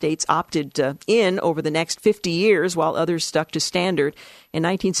 Some states opted in over the next 50 years, while others stuck to standard. In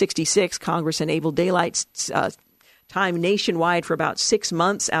 1966, Congress enabled daylight time nationwide for about 6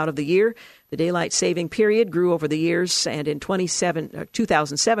 months out of the year. The daylight saving period grew over the years, and in 2007,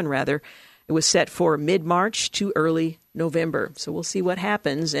 it was set for mid-March to early November. So we'll see what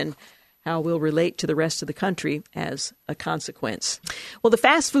happens and how we'll relate to the rest of the country as a consequence. Well, the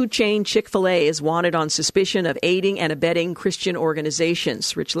fast food chain Chick-fil-A is wanted on suspicion of aiding and abetting Christian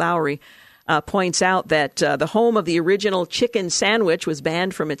organizations. Rich Lowry points out that the home of the original chicken sandwich was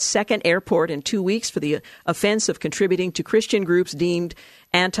banned from its second airport in 2 weeks for the offense of contributing to Christian groups deemed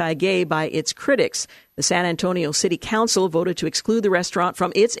anti-gay by its critics. The San Antonio City Council voted to exclude the restaurant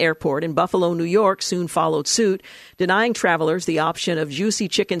from its airport, and Buffalo, New York soon followed suit, denying travelers the option of juicy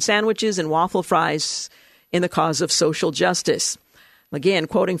chicken sandwiches and waffle fries in the cause of social justice. Again,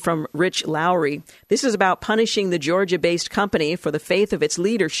 quoting from Rich Lowry, this is about punishing the Georgia-based company for the faith of its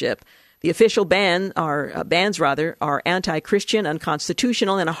leadership. The official bans are anti-Christian,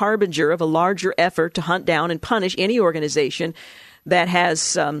 unconstitutional, and a harbinger of a larger effort to hunt down and punish any organization that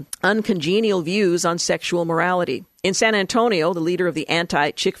has uncongenial views on sexual morality. In San Antonio, the leader of the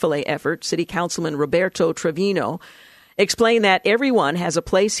anti-Chick-fil-A effort, City Councilman Roberto Trevino, explained that everyone has a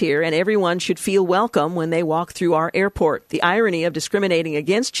place here and everyone should feel welcome when they walk through our airport. The irony of discriminating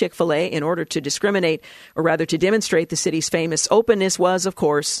against Chick-fil-A in order to discriminate, or rather to demonstrate the city's famous openness, was, of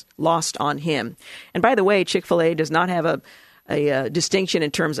course, lost on him. And by the way, Chick-fil-A does not have a distinction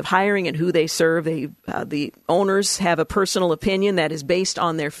in terms of hiring and who they serve. The owners have a personal opinion that is based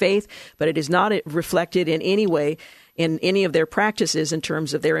on their faith, but it is not reflected in any way in any of their practices in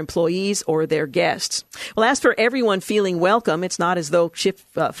terms of their employees or their guests. Well, as for everyone feeling welcome, it's not as though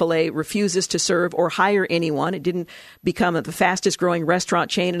Chick-fil-A refuses to serve or hire anyone. It didn't become the fastest growing restaurant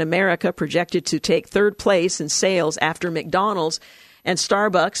chain in America, projected to take third place in sales after McDonald's and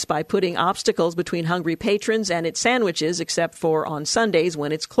Starbucks by putting obstacles between hungry patrons and its sandwiches, except for on Sundays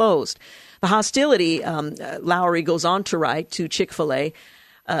when it's closed. The hostility, Lowry goes on to write, to Chick-fil-A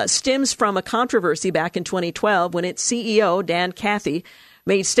stems from a controversy back in 2012 when its CEO, Dan Cathy,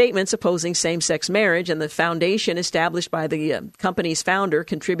 made statements opposing same-sex marriage, and the foundation established by the company's founder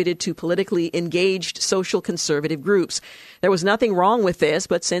contributed to politically engaged social conservative groups. There was nothing wrong with this,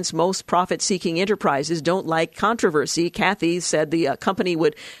 but since most profit-seeking enterprises don't like controversy, Cathy said the company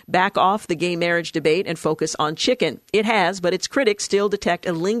would back off the gay marriage debate and focus on chicken. It has, but its critics still detect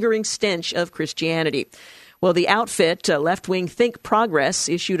a lingering stench of Christianity. Well, the outfit, left-wing Think Progress,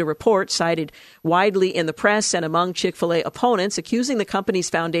 issued a report cited widely in the press and among Chick-fil-A opponents, accusing the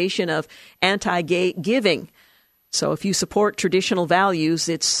company's foundation of anti-gay giving. So if you support traditional values,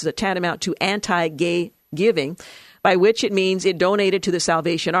 it's tantamount to anti-gay giving, by which it means it donated to the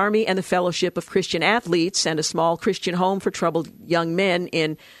Salvation Army and the Fellowship of Christian Athletes and a small Christian home for troubled young men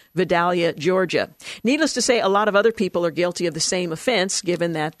in Vidalia, Georgia. Needless to say, a lot of other people are guilty of the same offense,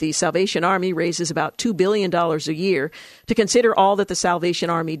 given that the Salvation Army raises about $2 billion a year. To consider all that the Salvation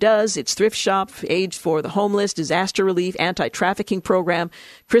Army does, its thrift shop, aid for the homeless, disaster relief, anti-trafficking program,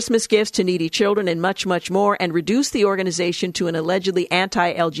 Christmas gifts to needy children, and much, much more, and reduce the organization to an allegedly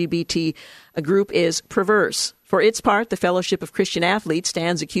anti-LGBT group is perverse. For its part, the Fellowship of Christian Athletes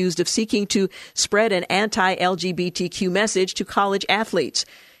stands accused of seeking to spread an anti-LGBTQ message to college athletes.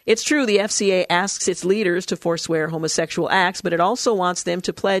 It's true the FCA asks its leaders to forswear homosexual acts, but it also wants them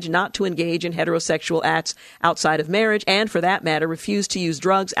to pledge not to engage in heterosexual acts outside of marriage and, for that matter, refuse to use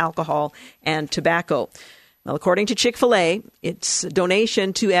drugs, alcohol, and tobacco. Well, according to Chick-fil-A, its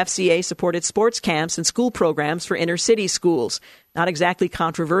donation to FCA supported sports camps and school programs for inner-city schools. Not exactly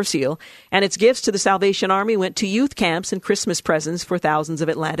controversial. And its gifts to the Salvation Army went to youth camps and Christmas presents for thousands of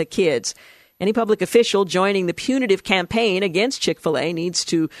Atlanta kids. Any public official joining the punitive campaign against Chick-fil-A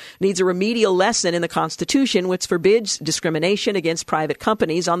needs a remedial lesson in the Constitution, which forbids discrimination against private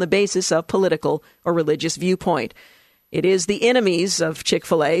companies on the basis of political or religious viewpoint. It is the enemies of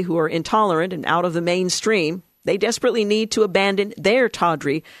Chick-fil-A who are intolerant and out of the mainstream. They desperately need to abandon their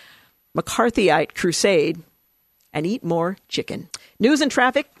tawdry McCarthyite crusade and eat more chicken. News and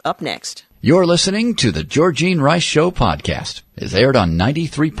traffic up next. You're listening to the Georgene Rice Show podcast. It's aired on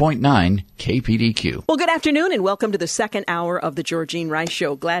 93.9 KPDQ. Well, good afternoon and welcome to the second hour of the Georgene Rice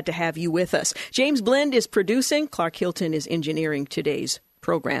Show. Glad to have you with us. James Blend is producing. Clark Hilton is engineering today's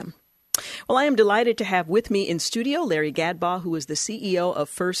program. Well, I am delighted to have with me in studio Larry Gadbaugh, who is the CEO of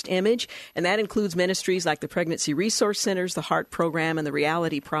First Image, and that includes ministries like the Pregnancy Resource Centers, the Heart Program, and the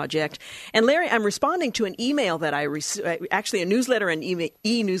Reality Project. And Larry, I'm responding to an email that I actually a newsletter, an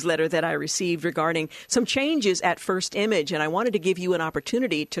e-newsletter that I received regarding some changes at First Image, and I wanted to give you an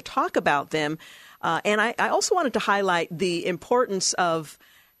opportunity to talk about them. And I also wanted to highlight the importance of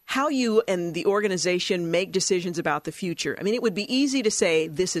how you and the organization make decisions about the future. I mean, it would be easy to say,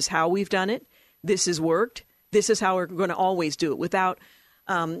 this is how we've done it, this has worked, this is how we're going to always do it, without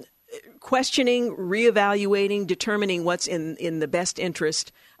questioning, reevaluating, determining what's in the best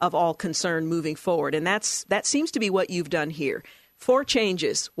interest of all concerned moving forward. And that seems to be what you've done here. 4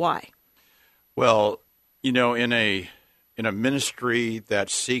 changes. Why? Well, you know, in a ministry that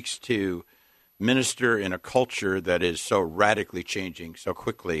seeks to minister in a culture that is so radically changing so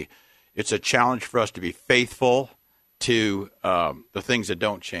quickly, it's a challenge for us to be faithful to the things that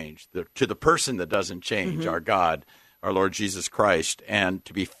don't change, to the person that doesn't change, our God, our Lord Jesus Christ, and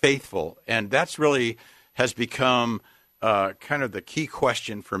to be faithful. And that's really has become kind of the key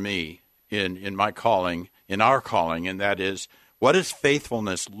question for me in my calling, in our calling, and that is, what does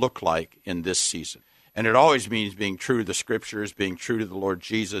faithfulness look like in this season? And it always means being true to the Scriptures, being true to the Lord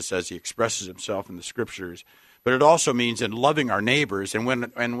Jesus as he expresses himself in the Scriptures. But it also means in loving our neighbors. And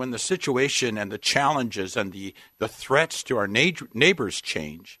when the situation and the challenges and the threats to our neighbors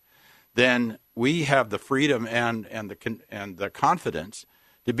change, then we have the freedom and the confidence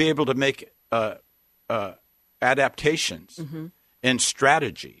to be able to make adaptations in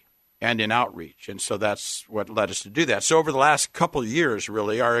strategy and in outreach. And so that's what led us to do that. So over the last couple of years,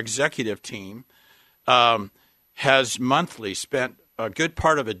 really, our executive team has monthly spent a good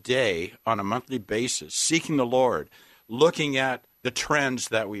part of a day on a monthly basis seeking the Lord, looking at the trends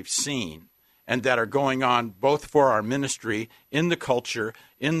that we've seen and that are going on both for our ministry, in the culture,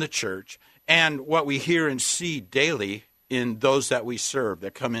 in the church, and what we hear and see daily in those that we serve,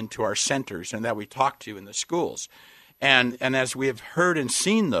 that come into our centers and that we talk to in the schools. And as we have heard and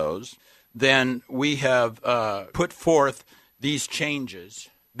seen those, then we have put forth these changes.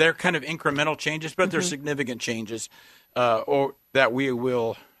 They're kind of incremental changes, but they're significant changes or that we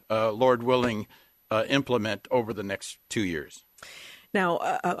will, Lord willing, implement over the next 2 years.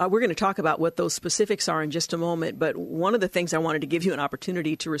 Now, we're going to talk about what those specifics are in just a moment, but one of the things I wanted to give you an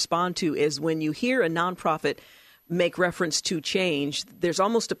opportunity to respond to is when you hear a nonprofit make reference to change, there's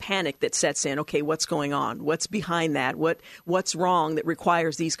almost a panic that sets in. Okay, what's going on? What's behind that? What's wrong that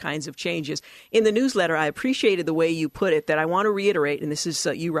requires these kinds of changes? In the newsletter, I appreciated the way you put it, that I want to reiterate, and this is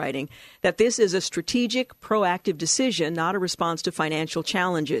you writing, that this is a strategic, proactive decision, not a response to financial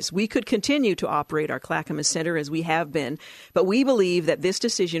challenges. We could continue to operate our Clackamas Center as we have been, but we believe that this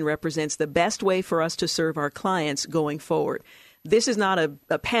decision represents the best way for us to serve our clients going forward. this is not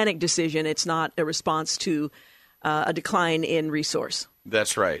a panic decision. It's not a response to a decline in resource.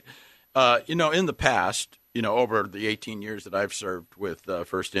 That's right. In the past, over the 18 years that I've served with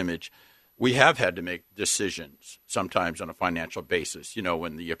First Image, we have had to make decisions sometimes on a financial basis,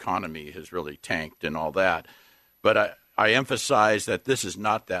 when the economy has really tanked and all that. But I emphasize that this is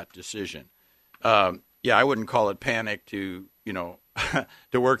not that decision. I wouldn't call it panic to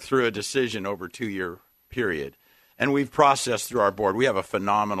work through a decision over a 2-year period. And we've processed through our board. We have a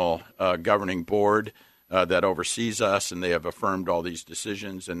phenomenal governing board that oversees us, and they have affirmed all these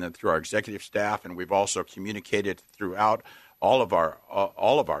decisions. And then through our executive staff, and we've also communicated throughout all of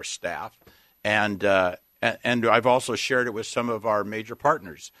our staff, and I've also shared it with some of our major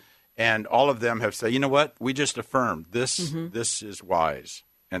partners, and all of them have said, you know what, we just affirmed this. This is wise,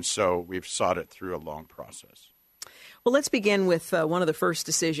 and so we've sought it through a long process. Well, let's begin with one of the first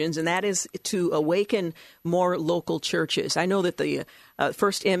decisions, and that is to awaken more local churches. I know that the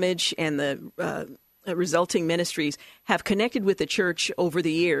First Image and the resulting ministries have connected with the church over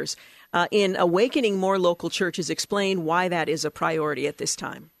the years. In awakening more local churches, explain why that is a priority at this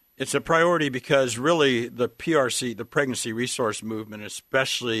time. It's a priority because really the PRC, the Pregnancy Resource Movement,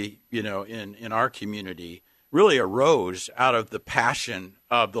 especially in our community, really arose out of the passion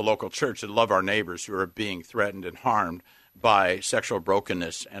of the local church to love our neighbors who are being threatened and harmed by sexual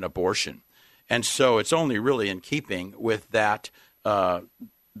brokenness and abortion. And so it's only really in keeping with that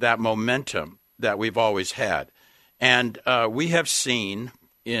momentum that we've always had. And we have seen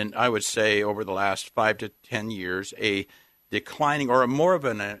I would say, over the last 5 to 10 years, a declining or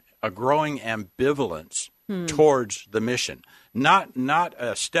a growing ambivalence towards the mission. Not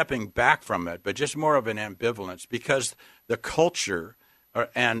a stepping back from it, but just more of an ambivalence because the culture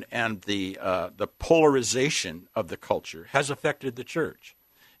and the polarization of the culture has affected the church.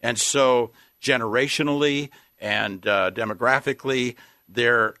 And so generationally and demographically,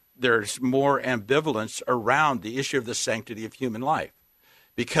 there's more ambivalence around the issue of the sanctity of human life.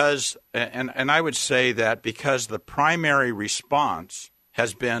 Because, and I would say that because the primary response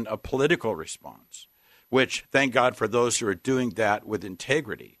has been a political response, which thank God for those who are doing that with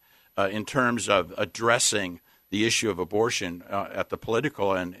integrity in terms of addressing the issue of abortion at the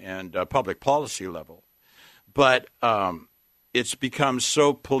political and public policy level. But it's become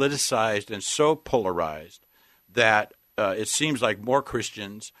so politicized and so polarized that it seems like more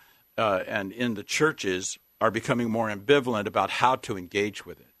Christians and in the churches are becoming more ambivalent about how to engage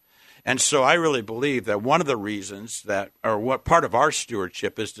with it. And so I really believe that one of the reasons what part of our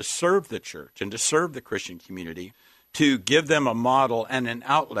stewardship is to serve the church and to serve the Christian community, to give them a model and an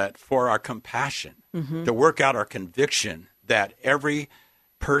outlet for our compassion, to work out our conviction that every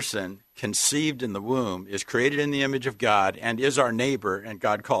person conceived in the womb is created in the image of God and is our neighbor, and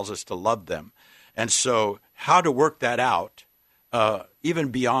God calls us to love them. And so how to work that out, even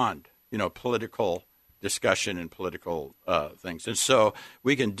beyond, political discussion and political things. And so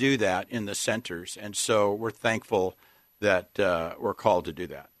we can do that in the centers. And so we're thankful that we're called to do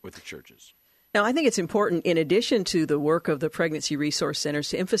that with the churches. Now, I think it's important, in addition to the work of the Pregnancy Resource Centers,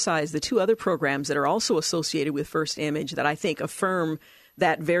 to emphasize the two other programs that are also associated with First Image that I think affirm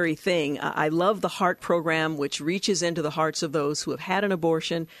that very thing. I love the Heart program, which reaches into the hearts of those who have had an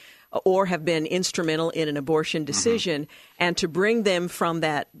abortion or have been instrumental in an abortion decision, and to bring them from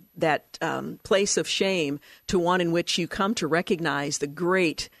that place of shame to one in which you come to recognize the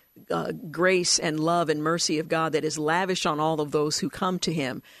great grace and love and mercy of God that is lavished on all of those who come to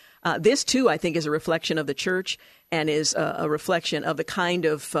Him. This, too, I think, is a reflection of the church and is a reflection of the kind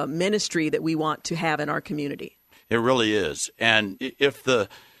of ministry that we want to have in our community. It really is. And if the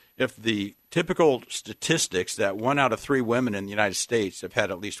typical statistics that 1 out of 3 women in the United States have had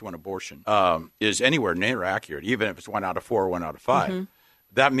at least one abortion is anywhere near accurate, even if it's 1 out of 4 or 1 out of 5.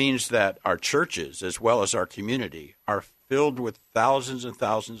 That means that our churches, as well as our community, are filled with thousands and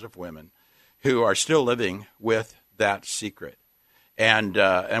thousands of women who are still living with that secret. And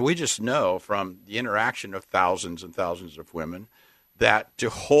we just know from the interaction of thousands and thousands of women that to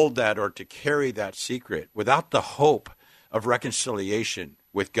hold that or to carry that secret without the hope of reconciliation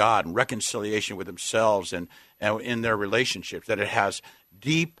with God and reconciliation with themselves and in their relationships, that it has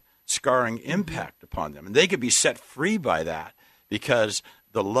deep, scarring impact upon them. And they could be set free by that because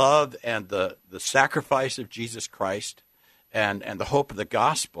the love and the sacrifice of Jesus Christ and the hope of the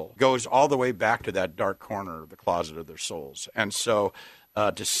gospel goes all the way back to that dark corner of the closet of their souls. And so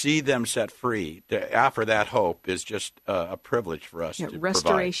to see them set free, to offer that hope is just a privilege for us to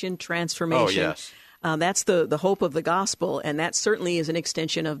restoration, provide. Transformation. Oh, yes. That's the hope of the gospel, and that certainly is an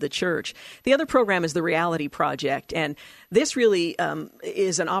extension of the church. The other program is the Reality Project, and this really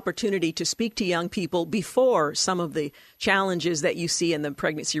is an opportunity to speak to young people before some of the challenges that you see in the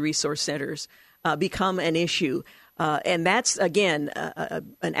pregnancy resource centers become an issue. And that's, again,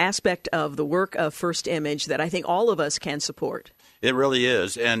 an aspect of the work of First Image that I think all of us can support. It really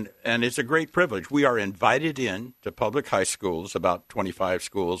is, and it's a great privilege. We are invited in to public high schools, about 25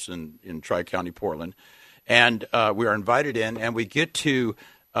 schools in Tri-County Portland, and we are invited in, and we get to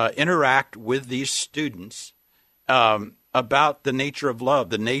interact with these students about the nature of love,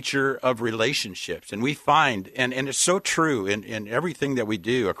 the nature of relationships. And we find, and it's so true in everything that we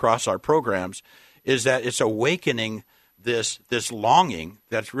do across our programs, is that it's awakening this longing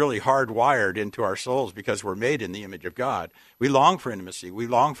that's really hardwired into our souls because we're made in the image of God. We long for intimacy. We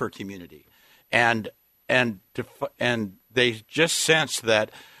long for community, and they just sense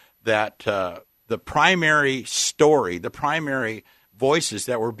that the primary story, the primary voices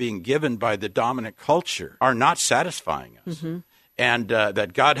that were being given by the dominant culture are not satisfying us, and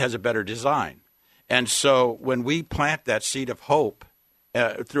that God has a better design. And so when we plant that seed of hope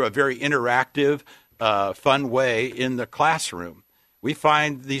through a very interactive, fun way in the classroom, we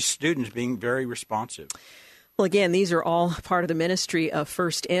find these students being very responsive. Well, again, these are all part of the ministry of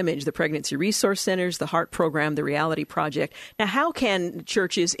First Image, the Pregnancy Resource Centers, the Heart Program, the Reality Project. Now, how can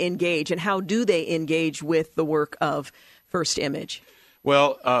churches engage, and how do they engage with the work of First Image?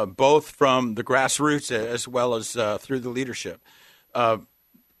 Well, both from the grassroots as well as through the leadership.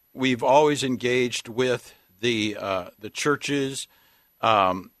 We've always engaged with the churches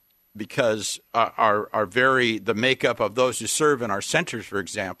because the makeup of those who serve in our centers, for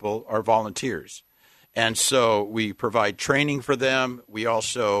example, are volunteers. And so we provide training for them. We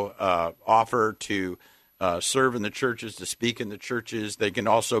also offer to serve in the churches, to speak in the churches. They can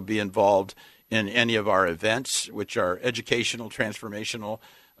also be involved in any of our events, which are educational, transformational,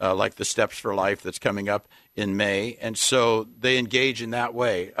 like the Steps for Life that's coming up in May. And so they engage in that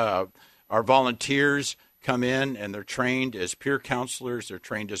way. Our volunteers come in and they're trained as peer counselors, they're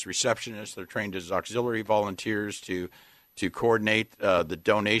trained as receptionists, they're trained as auxiliary volunteers to coordinate the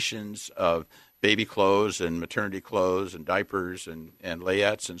donations of baby clothes and maternity clothes and diapers and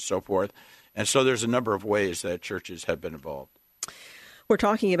layettes and so forth. And so there's a number of ways that churches have been involved. We're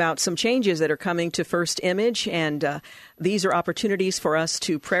talking about some changes that are coming to First Image, and these are opportunities for us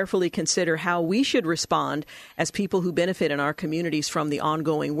to prayerfully consider how we should respond as people who benefit in our communities from the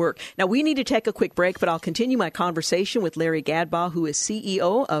ongoing work. Now, we need to take a quick break, but I'll continue my conversation with Larry Gadbaugh, who is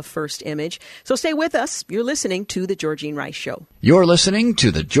CEO of First Image. So stay with us. You're listening to The Georgene Rice Show. You're listening to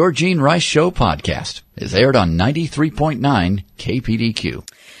The Georgene Rice Show podcast. It's aired on 93.9 KPDQ.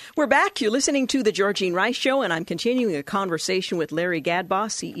 We're back. You're listening to The Georgene Rice Show, and I'm continuing a conversation with Larry Gadbaugh,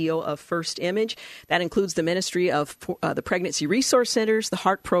 CEO of First Image. That includes the ministry of the Pregnancy Resource Centers, the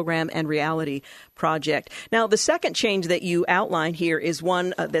Heart Program, and Reality Project. Now, the second change that you outline here is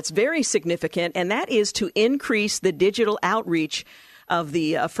one that's very significant, and that is to increase the digital outreach of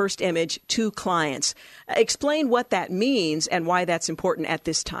the First Image to clients. Explain what that means and why that's important at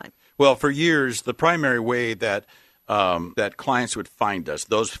this time. Well, for years, the primary way that clients would find us,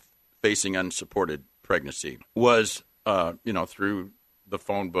 those facing unsupported pregnancy, was through the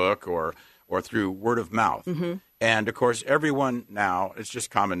phone book or through word of mouth. Mm-hmm. And of course, everyone now, it's just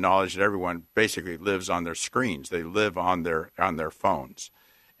common knowledge that everyone basically lives on their screens. They live on their phones,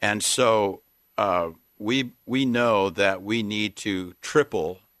 and so we know that we need to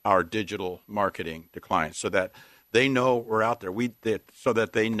triple our digital marketing to clients so that they know we're out there. So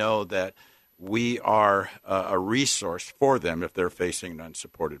that they know that we are a resource for them if they're facing an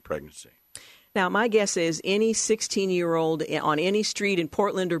unsupported pregnancy. Now, my guess is any 16-year-old on any street in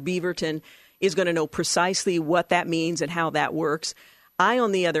Portland or Beaverton is going to know precisely what that means and how that works. I,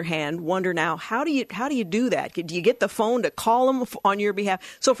 on the other hand, wonder now, how do you do that? Do you get the phone to call them on your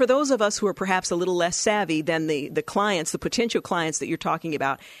behalf? So for those of us who are perhaps a little less savvy than the clients, the potential clients that you're talking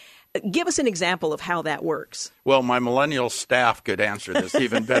about, give us an example of how that works. Well, my millennial staff could answer this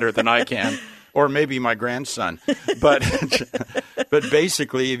even better than I can, or maybe my grandson. But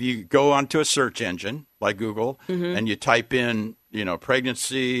basically, if you go onto a search engine like Google mm-hmm. and you type in,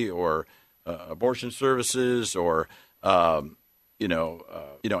 pregnancy or abortion services or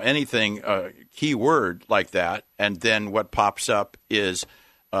anything keyword like that, and then what pops up is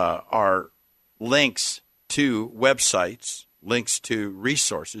our links to websites. Links to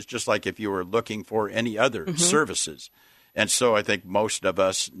resources, just like if you were looking for any other mm-hmm. services. And so I think most of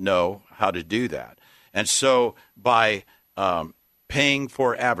us know how to do that. And so by paying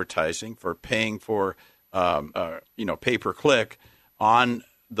for advertising, for paying for pay-per-click on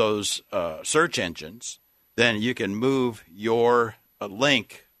those search engines, then you can move your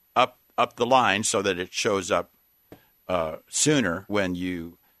link up the line so that it shows up sooner when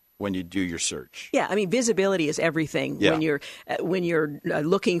you do your search. Yeah, I mean, visibility is everything. Yeah. When you're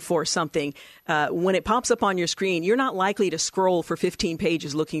looking for something. When it pops up on your screen, you're not likely to scroll for 15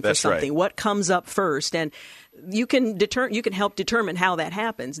 pages looking for That's something. right. What comes up first, and you can help determine how that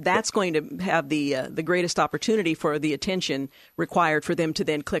happens. That's going to have the greatest opportunity for the attention required for them to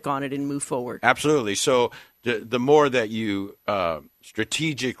then click on it and move forward. Absolutely. So the more that you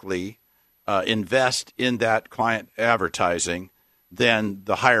strategically invest in that client advertising, then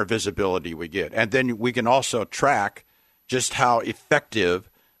the higher visibility we get. And then we can also track just how effective,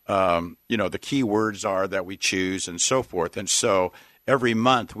 the keywords are that we choose and so forth. And so every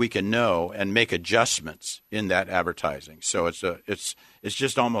month we can know and make adjustments in that advertising. So it's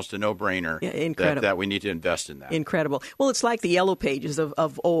just almost a no-brainer that we need to invest in that. Incredible. Well, it's like the Yellow Pages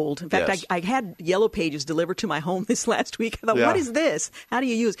of old. In fact, Yes. I had Yellow Pages delivered to my home this last week. I thought, Yeah. What is this? How do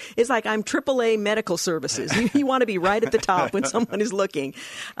you use? It's like I'm AAA medical services. You want to be right at the top when someone is looking.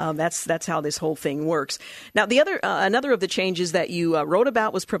 That's how this whole thing works. Now, the another of the changes that you wrote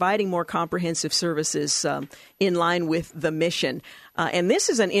about was providing more comprehensive services in line with the mission. And this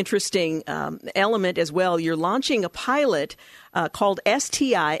is an interesting element as well. You're launching a pilot called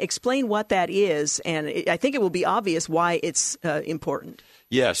STI. Explain what that is, and I think it will be obvious why it's important.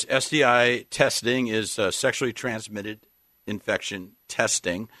 Yes, STI testing is sexually transmitted infection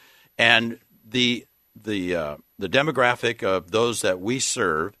testing, and the demographic of those that we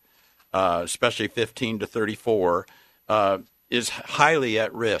serve, especially 15 to 34, is highly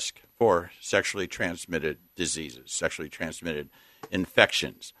at risk for sexually transmitted diseases, sexually transmitted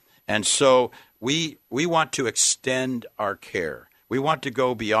infections. And so we want to extend our care. We want to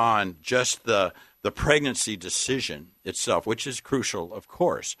go beyond just the pregnancy decision itself, which is crucial, of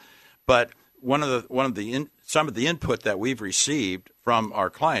course. But some of the input that we've received from our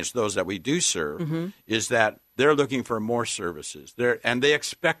clients, those that we do serve, is that they're looking for more services. And they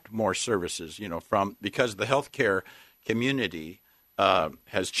expect more services, because the healthcare community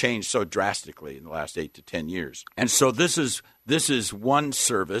has changed so drastically in the last 8 to 10 years. And so this is one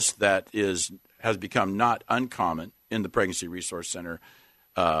service that has become not uncommon in the Pregnancy Resource Center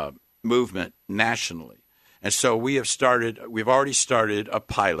movement nationally. And so we've already started a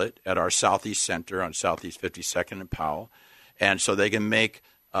pilot at our Southeast Center on Southeast 52nd and Powell. And so they can make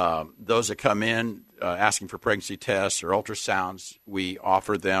those that come in asking for pregnancy tests or ultrasounds, we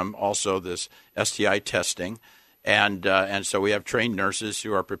offer them also this STI testing. And so we have trained nurses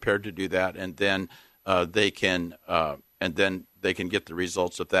who are prepared to do that, and then they can get the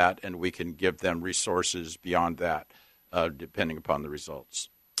results of that, and we can give them resources beyond that, depending upon the results.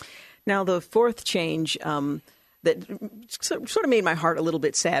 Now, the fourth change that sort of made my heart a little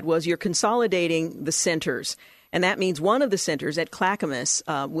bit sad was you're consolidating the centers. And that means one of the centers at Clackamas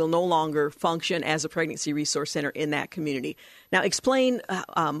will no longer function as a pregnancy resource center in that community. Now, explain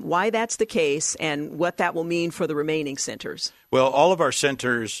why that's the case and what that will mean for the remaining centers. Well, all of our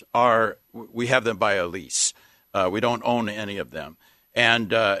centers we have them by a lease. We don't own any of them.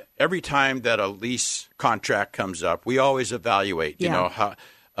 And every time that a lease contract comes up, we always evaluate, how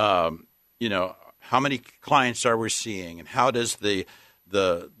many clients are we seeing, and how does the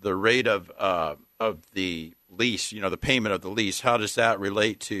rate of the lease, the payment of the lease, how does that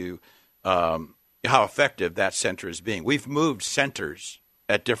relate to how effective that center is being? We've moved centers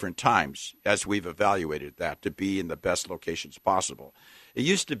at different times as we've evaluated that to be in the best locations possible.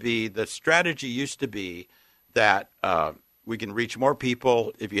 The strategy used to be that we can reach more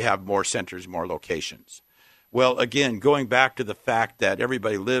people if you have more centers, more locations. Well, again, going back to the fact that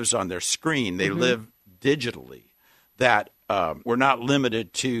everybody lives on their screen, they live digitally, that we're not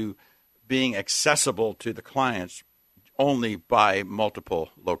limited to being accessible to the clients only by multiple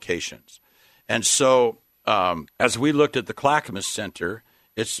locations. And so as we looked at the Clackamas Center,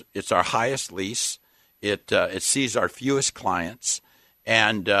 it's our highest lease. It sees our fewest clients,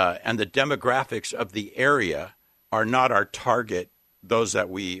 and the demographics of the area are not our target. Those that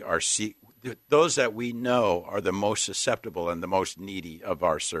we know are the most susceptible and the most needy of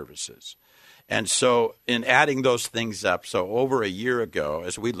our services. And so in adding those things up, so over a year ago,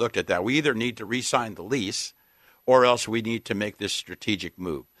 as we looked at that, we either need to re-sign the lease or else we need to make this strategic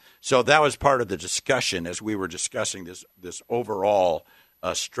move. So that was part of the discussion as we were discussing this overall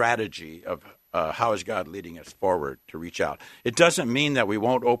strategy of how is God leading us forward to reach out. It doesn't mean that we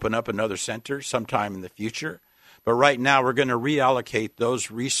won't open up another center sometime in the future, but right now we're going to reallocate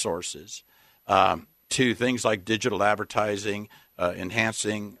those resources to things like digital advertising,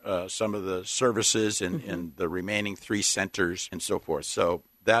 enhancing some of the services in the remaining 3 centers and so forth. So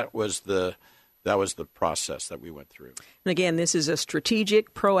that was the process that we went through. And again, this is a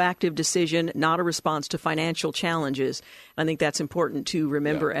strategic, proactive decision, not a response to financial challenges. I think that's important to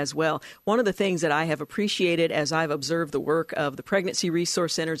remember as well. One of the things that I have appreciated as I've observed the work of the Pregnancy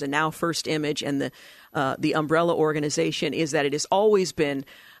Resource Centers and now First Image and the umbrella organization is that it has always been,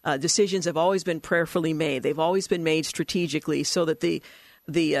 decisions have always been prayerfully made. They've always been made strategically so that the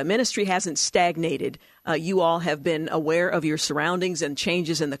ministry hasn't stagnated. You all have been aware of your surroundings and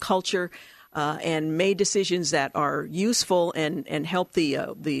changes in the culture. And made decisions that are useful and help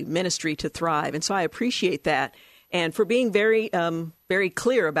the ministry to thrive. And so I appreciate that. And for being very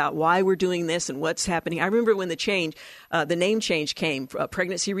clear about why we're doing this and what's happening. I remember when the name change came,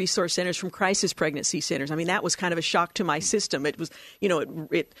 Pregnancy Resource Centers from Crisis Pregnancy Centers. I mean, that was kind of a shock to my system. It was,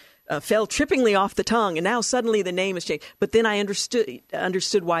 it fell trippingly off the tongue, and now suddenly the name has changed. But then I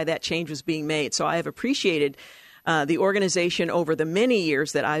understood why that change was being made. So I have appreciated the organization over the many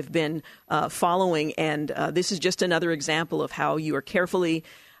years that I've been following, and this is just another example of how you are carefully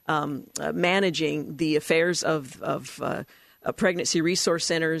managing the affairs of Pregnancy Resource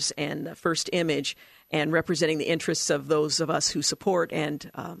Centers and First Image, and representing the interests of those of us who support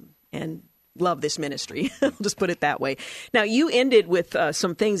and love this ministry. I'll just put it that way. Now, you ended with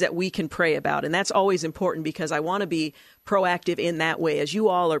some things that we can pray about, and that's always important because I want to be proactive in that way. As you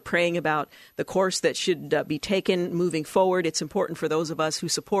all are praying about the course that should be taken moving forward, it's important for those of us who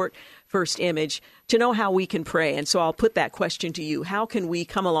support First Image to know how we can pray. And so I'll put that question to you. How can we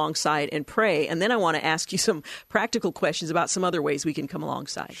come alongside and pray? And then I want to ask you some practical questions about some other ways we can come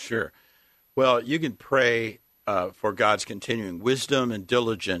alongside. Sure. Well, you can pray for God's continuing wisdom and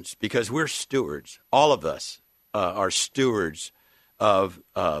diligence, because we're stewards. All of us are stewards of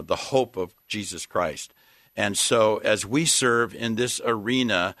the hope of Jesus Christ. And so as we serve in this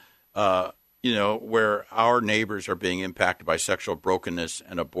arena, where our neighbors are being impacted by sexual brokenness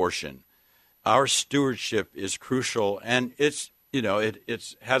and abortion, our stewardship is crucial. And it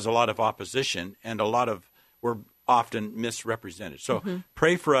has a lot of opposition, and we're often misrepresented. So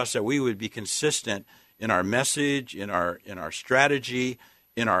pray for us that we would be consistent in our message, in our strategy,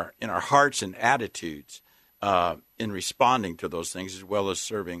 in our hearts and attitudes, in responding to those things, as well as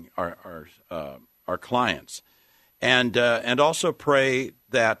serving our clients, and also pray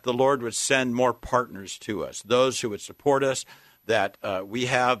that the Lord would send more partners to us, those who would support us. That we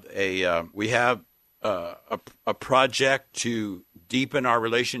have a project to deepen our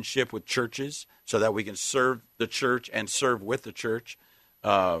relationship with churches, so that we can serve the church and serve with the church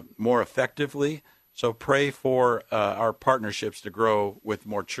more effectively. So pray for our partnerships to grow with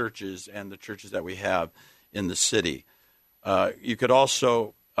more churches and the churches that we have in the city. You could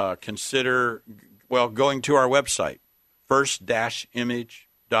also consider, going to our website,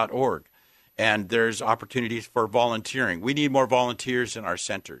 first-image.org, and there's opportunities for volunteering. We need more volunteers in our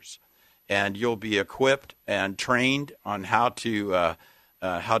centers, and you'll be equipped and trained on how to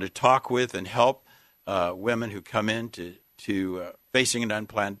talk with and help women who come in to facing an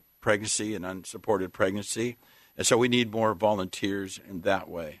unplanned pregnancy and unsupported pregnancy. And so we need more volunteers in that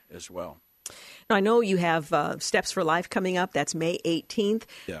way as well. Now, I know you have Steps for Life coming up. That's May 18th.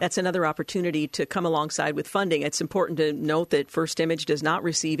 Yeah. That's another opportunity to come alongside with funding. It's important to note that First Image does not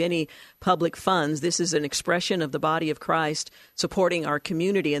receive any public funds. This is an expression of the body of Christ supporting our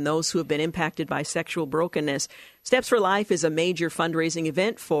community and those who have been impacted by sexual brokenness. Steps for Life is a major fundraising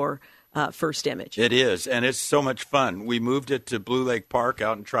event for First Image. It is, and it's so much fun. We moved it to Blue Lake Park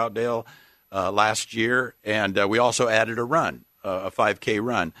out in Troutdale last year, and we also added a run, a 5K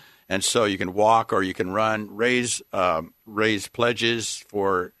run. And so you can walk or you can run, raise pledges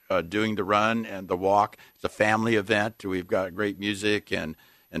for doing the run and the walk. It's a family event. We've got great music and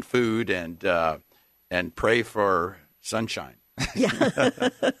food and pray for sunshine. Yeah,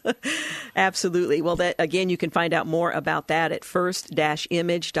 absolutely. Well, that again, you can find out more about that at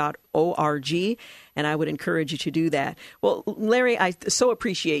first-image.org, and I would encourage you to do that. Well, Larry, I so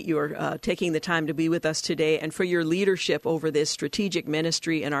appreciate your taking the time to be with us today and for your leadership over this strategic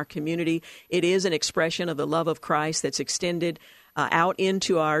ministry in our community. It is an expression of the love of Christ that's extended out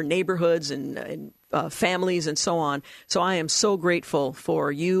into our neighborhoods and families and so on. So I am so grateful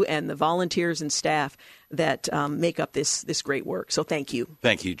for you and the volunteers and staff that make up this great work. So thank you.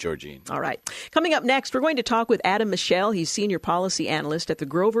 Thank you, Georgene. All right. Coming up next, we're going to talk with Adam Michel. He's Senior Policy Analyst at the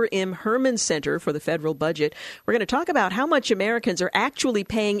Grover M. Herman Center for the Federal Budget. We're going to talk about how much Americans are actually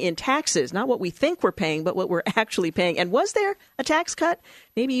paying in taxes, not what we think we're paying, but what we're actually paying. And was there a tax cut?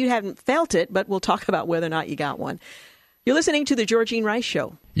 Maybe you haven't felt it, but we'll talk about whether or not you got one. You're listening to The Georgene Rice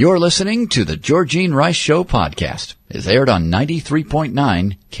Show. You're listening to the Georgene Rice Show podcast. It's aired on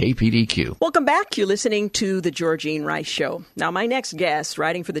 93.9 KPDQ. Welcome back. You're listening to The Georgene Rice Show. Now, my next guest,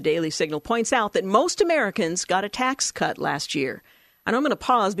 writing for the Daily Signal, points out that most Americans got a tax cut last year. And I'm going to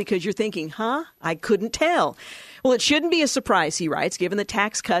pause because you're thinking, I couldn't tell. Well, it shouldn't be a surprise, he writes, given the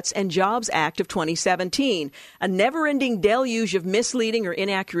Tax Cuts and Jobs Act of 2017. A never-ending deluge of misleading or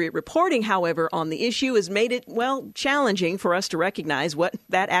inaccurate reporting, however, on the issue has made it, challenging for us to recognize what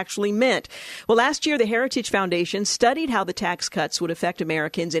that actually meant. Well, last year, the Heritage Foundation studied how the tax cuts would affect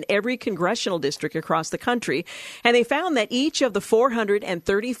Americans in every congressional district across the country, and they found that each of the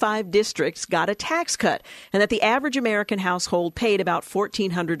 435 districts got a tax cut, and that the average American household paid about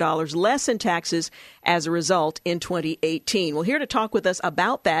 $1,400 less in taxes as a result in 2018. Well, here to talk with us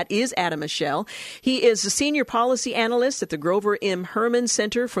about that is Adam Michel. He is a senior policy analyst at the Grover M. Herman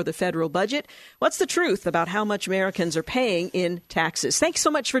Center for the Federal Budget. What's the truth about how much Americans are paying in taxes? Thanks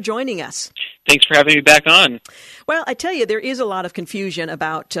so much for joining us. Thanks for having me back on. Well, I tell you, there is a lot of confusion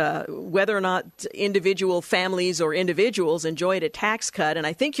about whether or not individual families or individuals enjoyed a tax cut. And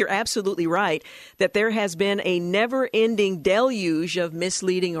I think you're absolutely right that there has been a never-ending deluge of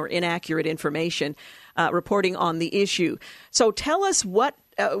misleading or inaccurate information reporting on the issue. So tell us what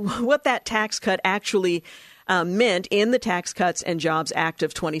that tax cut actually meant in the Tax Cuts and Jobs Act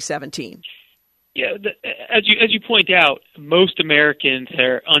of 2017. Yeah, as you point out, most Americans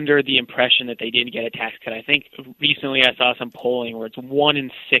are under the impression that they didn't get a tax cut. I think recently I saw some polling where it's 1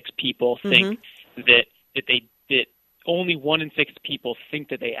 in 6 people think that only 1 in 6 people think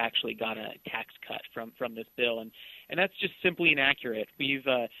that they actually got a tax cut from this bill, and that's just simply inaccurate. We've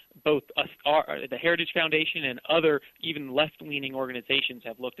both the Heritage Foundation and other even left-leaning organizations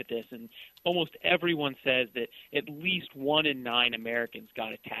have looked at this, and almost everyone says that at least 1 in 9 Americans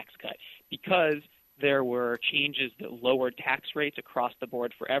got a tax cut because there were changes that lowered tax rates across the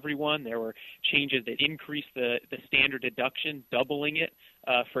board for everyone. There were changes that increased the standard deduction, doubling it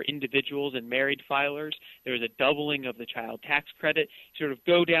for individuals and married filers. There was a doubling of the child tax credit. Sort of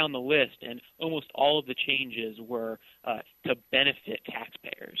go down the list, and almost all of the changes were to benefit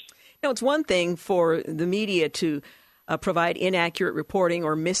taxpayers. Now, it's one thing for the media to provide inaccurate reporting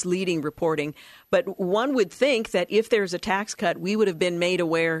or misleading reporting. But one would think that if there's a tax cut, we would have been made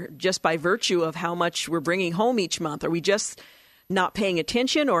aware just by virtue of how much we're bringing home each month. Are we just not paying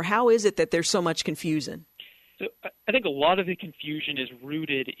attention, or how is it that there's so much confusion? So I think a lot of the confusion is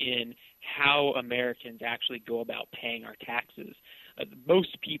rooted in how Americans actually go about paying our taxes.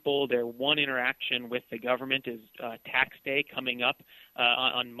 Most people, their one interaction with the government is tax day coming up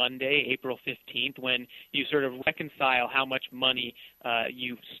on Monday, April 15th, when you sort of reconcile how much money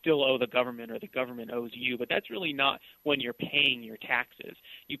you still owe the government or the government owes you. But that's really not when you're paying your taxes.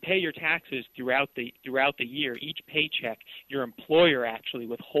 You pay your taxes throughout the year. Each paycheck, your employer actually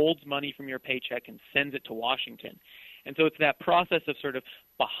withholds money from your paycheck and sends it to Washington. And so it's that process of sort of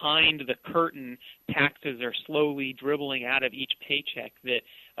behind the curtain, taxes are slowly dribbling out of each paycheck that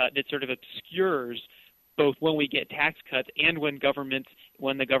sort of obscures both when we get tax cuts and when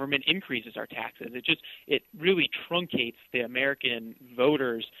the government increases our taxes. It really truncates the American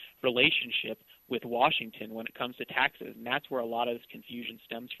voters' relationship with Washington when it comes to taxes, and that's where a lot of this confusion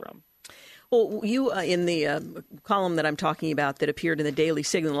stems from. Well, you, in the column that I'm talking about that appeared in the Daily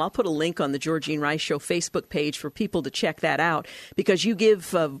Signal, I'll put a link on the Georgene Rice Show Facebook page for people to check that out, because you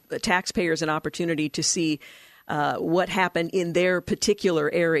give taxpayers an opportunity to see what happened in their particular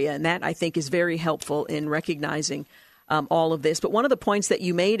area. And that, I think, is very helpful in recognizing all of this. But one of the points that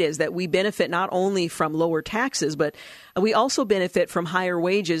you made is that we benefit not only from lower taxes, but we also benefit from higher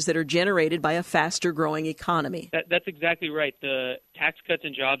wages that are generated by a faster growing economy. That's exactly right. The Tax Cuts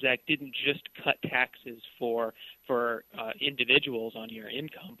and Jobs Act didn't just cut taxes for individuals on your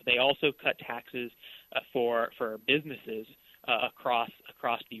income, but they also cut taxes for businesses across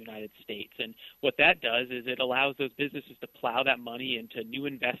the United States. And what that does is it allows those businesses to plow that money into new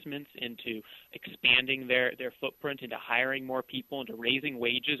investments, into expanding their footprint, into hiring more people, into raising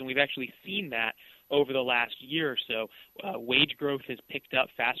wages. And we've actually seen that over the last year or so. Wage growth has picked up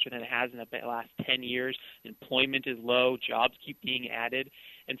faster than it has in the last 10 years. Employment is low. Jobs keep being added.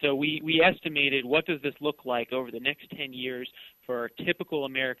 And so we estimated, what does this look like over the next 10 years for typical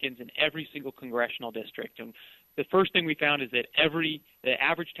Americans in every single congressional district? And the first thing we found is that the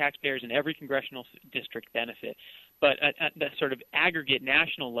average taxpayers in every congressional district benefit. But at the sort of aggregate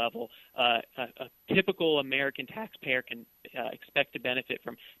national level, a typical American taxpayer can expect to benefit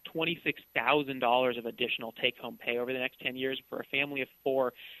from $26,000 of additional take-home pay over the next 10 years. For a family of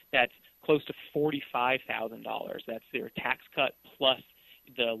 4, that's close to $45,000. That's their tax cut plus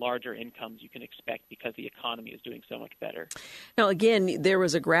the larger incomes you can expect because the economy is doing so much better. Now, again, there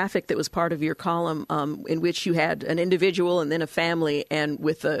was a graphic that was part of your column in which you had an individual and then a family, and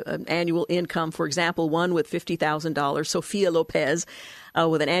with an annual income, for example, one with $50,000, Sophia Lopez,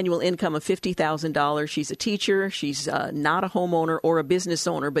 with an annual income of $50,000. She's a teacher. She's not a homeowner or a business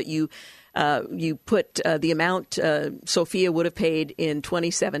owner, but you put the amount Sophia would have paid in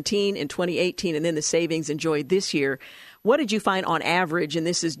 2017, in 2018, and then the savings enjoyed this year. What did you find on average, and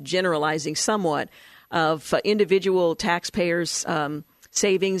this is generalizing somewhat, of individual taxpayers'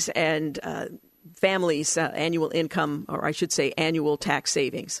 savings and families' annual income, or I should say annual tax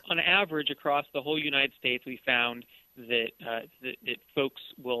savings? On average, across the whole United States, we found that folks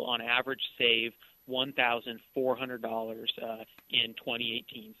will, on average, save $1,400 in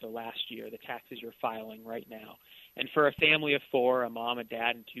 2018, so last year, the taxes you're filing right now. And for a family of four, a mom, a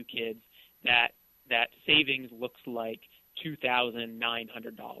dad, and two kids, that savings looks like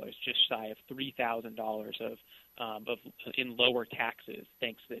 $2,900, just shy of $3,000 in lower taxes,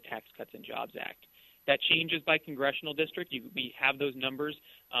 thanks to the Tax Cuts and Jobs Act. That changes by congressional district. We have those numbers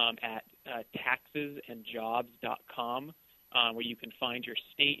at taxesandjobs.com. Where you can find your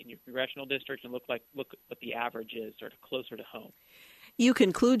state and your congressional district and look what the average is, sort of closer to home. You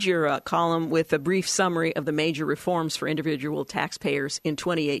conclude your column with a brief summary of the major reforms for individual taxpayers in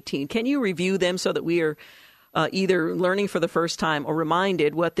 2018. Can you review them so that we are either learning for the first time or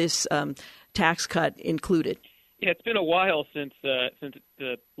reminded what this tax cut included? Yeah, it's been a while since the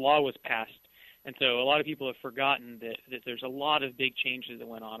law was passed. And so a lot of people have forgotten that there's a lot of big changes that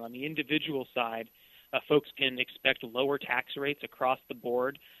went on. On the individual side, folks can expect lower tax rates across the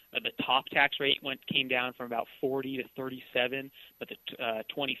board. The top tax rate came down from about 40 to 37, but the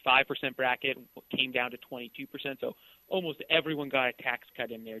 25% bracket came down to 22%. So almost everyone got a tax cut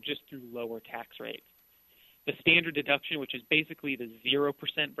in there just through lower tax rates. The standard deduction, which is basically the 0%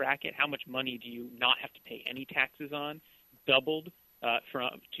 bracket, how much money do you not have to pay any taxes on, doubled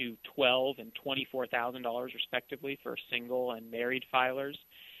to $12,000 and $24,000 respectively for single and married filers.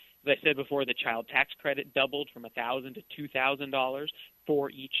 As I said before, the child tax credit doubled from $1,000 to $2,000 for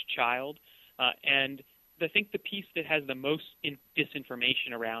each child. And I think the piece that has the most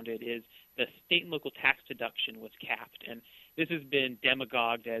disinformation around it is the state and local tax deduction was capped. And this has been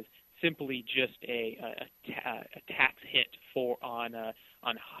demagogued as simply just a tax hit on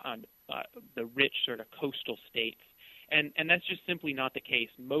the rich sort of coastal states. And that's just simply not the case.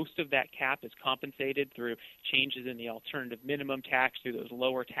 Most of that cap is compensated through changes in the alternative minimum tax, through those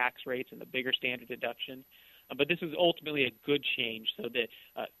lower tax rates and the bigger standard deduction. But this is ultimately a good change so that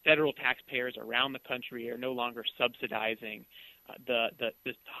federal taxpayers around the country are no longer subsidizing the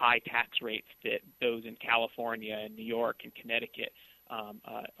high tax rates that those in California and New York and Connecticut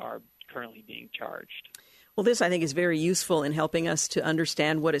are currently being charged. Well, this, I think, is very useful in helping us to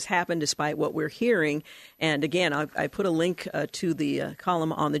understand what has happened despite what we're hearing. And again, I put a link to the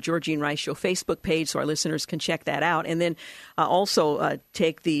column on the Georgene Rice Show Facebook page so our listeners can check that out. And then also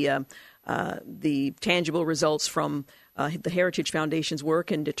take the tangible results from the Heritage Foundation's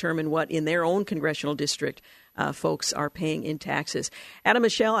work and determine what in their own congressional district folks are paying in taxes. Adam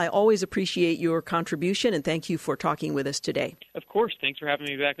Michel, I always appreciate your contribution, and thank you for talking with us today. Of course. Thanks for having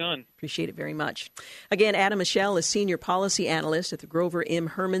me back on. Appreciate it very much. Again, Adam Michel is Senior Policy Analyst at the Grover M.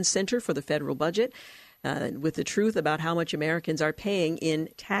 Herman Center for the Federal Budget, with the truth about how much Americans are paying in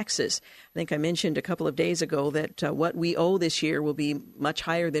taxes. I think I mentioned a couple of days ago that what we owe this year will be much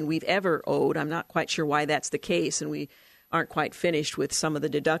higher than we've ever owed. I'm not quite sure why that's the case, and we aren't quite finished with some of the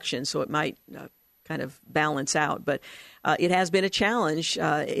deductions, so it might kind of balance out. But it has been a challenge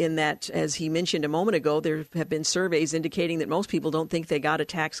in that, as he mentioned a moment ago, there have been surveys indicating that most people don't think they got a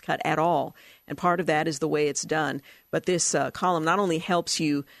tax cut at all. And part of that is the way it's done. But this column not only helps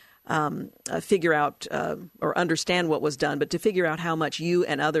you figure out or understand what was done, but to figure out how much you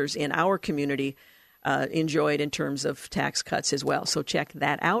and others in our community enjoyed in terms of tax cuts as well. So check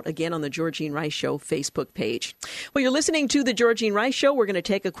that out again on the Georgene Rice Show Facebook page. Well, you're listening to the Georgene Rice Show. We're going to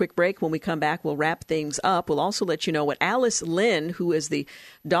take a quick break. When we come back, we'll wrap things up. We'll also let you know what Alice Lin, who is the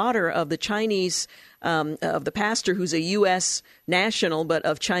daughter of the Chinese of the pastor who's a U.S. national but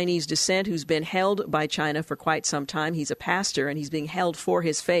of Chinese descent, who's been held by China for quite some time. He's a pastor and he's being held for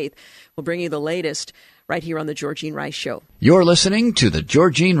his faith. We'll bring you the latest right here on the Georgene Rice Show. You're listening to the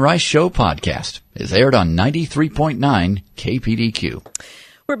Georgene Rice Show podcast. It's aired on 93.9 KPDQ.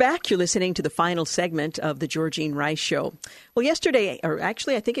 We're back. You're listening to the final segment of the Georgene Rice Show. Well, yesterday, or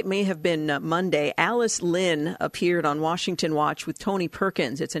actually I think it may have been Monday, Alice Lin appeared on Washington Watch with Tony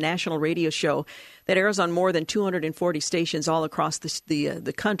Perkins. It's a national radio show that airs on more than 240 stations all across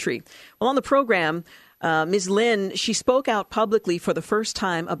the country. Well, on the program, Ms. Lin, she spoke out publicly for the first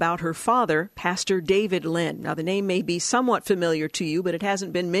time about her father, Pastor David Lin. Now, the name may be somewhat familiar to you, but it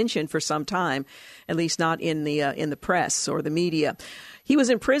hasn't been mentioned for some time, at least not in the press or the media. He was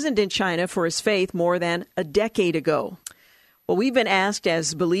imprisoned in China for his faith more than a decade ago. Well, we've been asked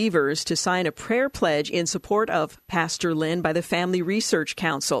as believers to sign a prayer pledge in support of Pastor Lin by the Family Research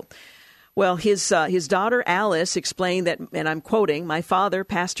Council. Well, his daughter Alice explained that, and I'm quoting, "My father,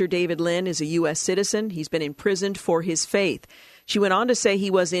 Pastor David Lin, is a U.S. citizen. He's been imprisoned for his faith." She went on to say he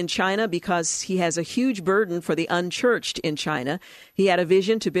was in China because he has a huge burden for the unchurched in China. He had a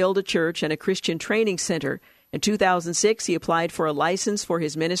vision to build a church and a Christian training center. In 2006, he applied for a license for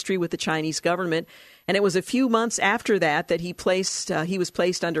his ministry with the Chinese government, and it was a few months after that he was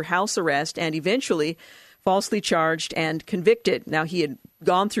placed under house arrest and eventually falsely charged and convicted. Now, he had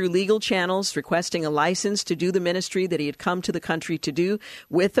gone through legal channels requesting a license to do the ministry that he had come to the country to do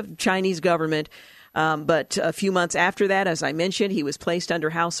with the Chinese government. But a few months after that, as I mentioned, he was placed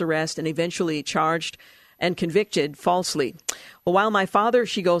under house arrest and eventually charged and convicted falsely. Well, while my father,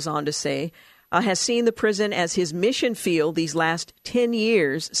 she goes on to say, has seen the prison as his mission field these last 10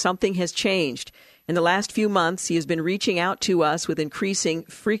 years, something has changed. In the last few months, he has been reaching out to us with increasing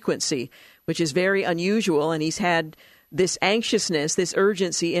frequency, which is very unusual, and he's had this anxiousness, this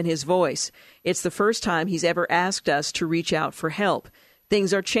urgency in his voice. It's the first time he's ever asked us to reach out for help.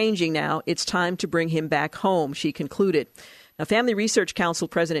 Things are changing now. It's time to bring him back home, she concluded. Now, Family Research Council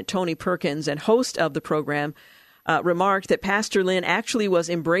President Tony Perkins and host of the program remarked that Pastor Lin actually was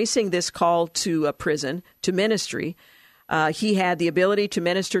embracing this call to prison, to ministry. He had the ability to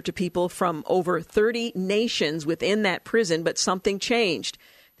minister to people from over 30 nations within that prison, but something changed.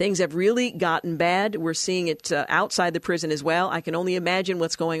 Things have really gotten bad. We're seeing it outside the prison as well. I can only imagine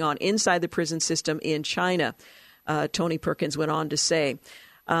what's going on inside the prison system in China, Tony Perkins went on to say.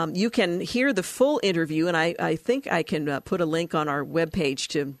 You can hear the full interview, and I think I can put a link on our webpage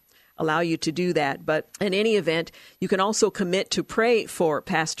to allow you to do that. But in any event, you can also commit to pray for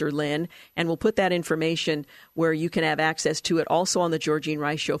Pastor Lin, and we'll put that information where you can have access to it also on the Georgene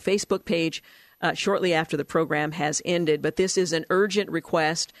Rice Show Facebook page shortly after the program has ended. But this is an urgent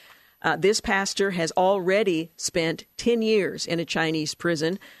request. This pastor has already spent 10 years in a Chinese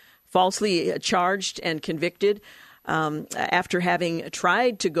prison, falsely charged and convicted after having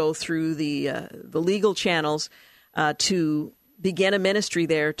tried to go through the legal channels to begin a ministry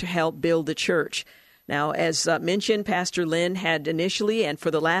there to help build the church. Now, as mentioned, Pastor Lin had initially and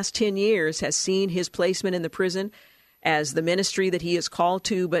for the last 10 years has seen his placement in the prison as the ministry that he is called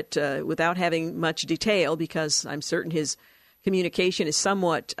to, but without having much detail, because I'm certain his communication is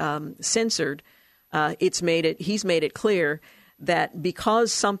somewhat censored. He's made it clear that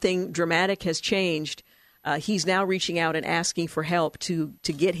because something dramatic has changed, he's now reaching out and asking for help to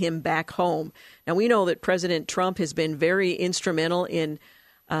get him back home. Now, we know that President Trump has been very instrumental in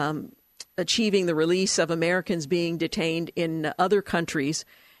achieving the release of Americans being detained in other countries.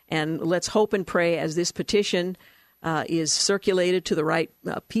 And let's hope and pray as this petition is circulated to the right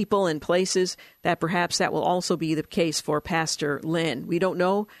people and places, that perhaps that will also be the case for Pastor Lin. We don't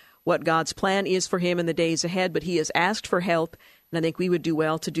know what God's plan is for him in the days ahead, but he has asked for help, and I think we would do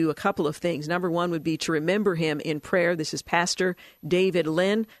well to do a couple of things. Number one would be to remember him in prayer. This is Pastor David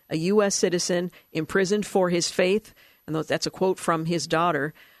Lin, a U.S. citizen, imprisoned for his faith, and that's a quote from his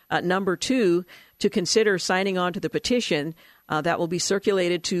daughter. Number two, to consider signing on to the petition that will be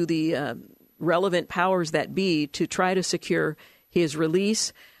circulated to the relevant powers that be to try to secure his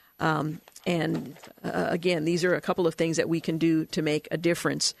release. Again, these are a couple of things that we can do to make a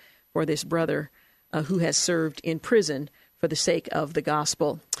difference for this brother who has served in prison for the sake of the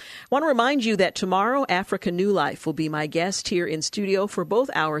gospel. I want to remind you that tomorrow, Africa New Life will be my guest here in studio for both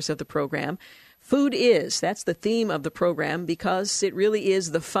hours of the program. Food is, that's the theme of the program, because it really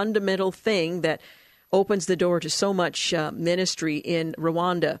is the fundamental thing that opens the door to so much ministry in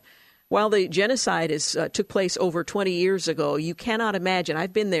Rwanda. While the genocide took place over 20 years ago, you cannot imagine,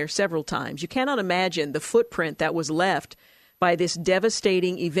 I've been there several times, you cannot imagine the footprint that was left by this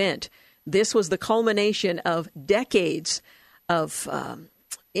devastating event. This was the culmination of decades of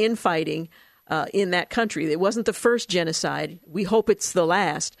infighting in that country. It wasn't the first genocide. We hope it's the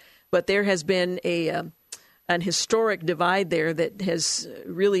last, but there has been an historic divide there that has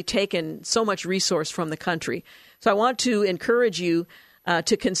really taken so much resource from the country. So I want to encourage you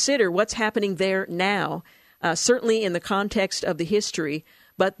to consider what's happening there now, certainly in the context of the history,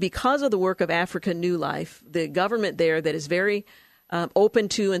 but because of the work of Africa New Life, the government there that is very open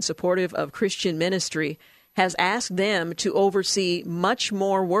to and supportive of Christian ministry has asked them to oversee much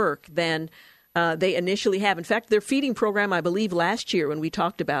more work than they initially have. In fact, their feeding program, I believe last year when we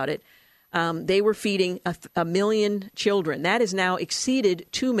talked about it, they were feeding a million children. That has now exceeded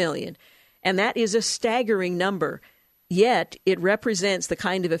 2 million. And that is a staggering number. Yet it represents the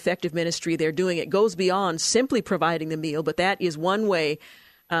kind of effective ministry they're doing. It goes beyond simply providing the meal, but that is one way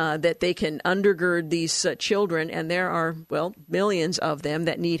that they can undergird these children. And there are, millions of them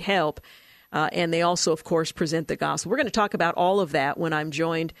that need help. And they also, of course, present the gospel. We're going to talk about all of that when I'm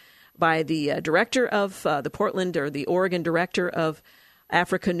joined by the director of the Oregon director of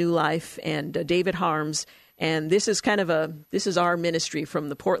Africa New Life, and David Harms. And this is this is our ministry from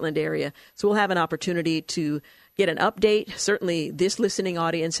the Portland area. So we'll have an opportunity to get an update. Certainly this listening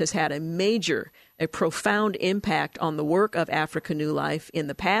audience has had a profound impact on the work of Africa New Life in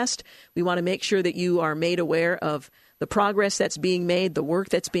the past. We want to make sure that you are made aware of the progress that's being made, the work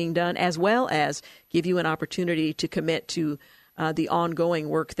that's being done, as well as give you an opportunity to commit to the ongoing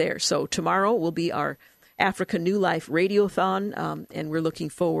work there. So tomorrow will be our Africa New Life Radiothon, and we're looking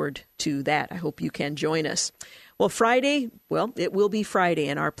forward to that. I hope you can join us. Well, Friday, it will be Friday,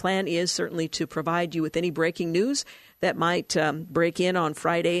 and our plan is certainly to provide you with any breaking news that might break in on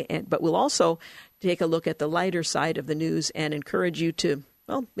Friday, but we'll also take a look at the lighter side of the news and encourage you to,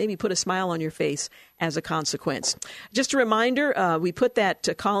 maybe put a smile on your face as a consequence. Just a reminder, we put that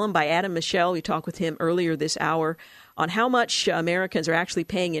column by Adam Michel, we talked with him earlier this hour, on how much Americans are actually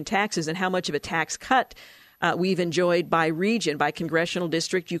paying in taxes and how much of a tax cut we've enjoyed by region, by congressional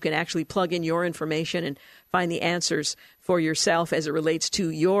district. You can actually plug in your information and find the answers for yourself as it relates to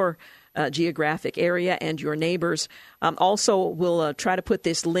your geographic area and your neighbors. Also, we'll try to put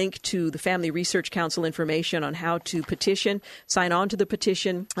this link to the Family Research Council information on how to petition, sign on to the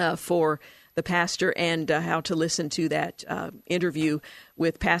petition for the pastor, and how to listen to that interview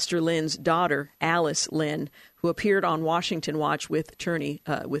with Pastor Lynn's daughter, Alice Lynn, who appeared on Washington Watch with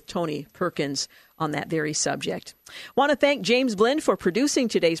Tony Perkins on that very subject. Want to thank James Blend for producing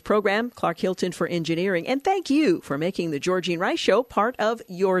today's program, Clark Hilton for engineering, and thank you for making the Georgene Rice Show part of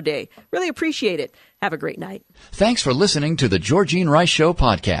your day. Really appreciate it. Have a great night. Thanks for listening to the Georgene Rice Show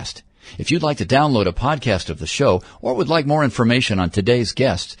podcast. If you'd like to download a podcast of the show or would like more information on today's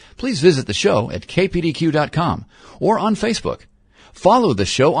guests, please visit the show at kpdq.com or on Facebook. Follow the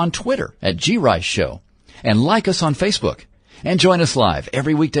show on Twitter at GRiceShow and like us on Facebook. And join us live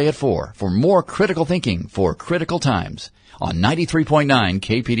every weekday at 4 for more critical thinking for critical times on 93.9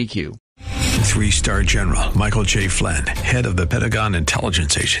 KPDQ. 3-star General Michael J. Flynn, head of the Pentagon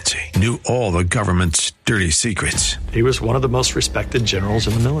Intelligence Agency, knew all the government's dirty secrets. He was one of the most respected generals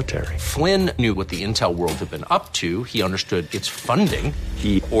in the military. Flynn knew what the intel world had been up to. He understood its funding.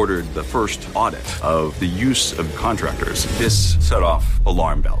 He ordered the first audit of the use of contractors. This set off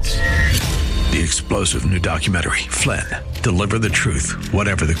alarm bells. The explosive new documentary, Flynn, Deliver the Truth,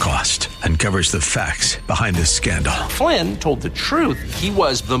 Whatever the Cost, uncovers the facts behind this scandal. Flynn told the truth. He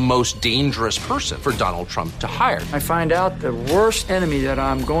was the most dangerous person for Donald Trump to hire. I find out the worst enemy that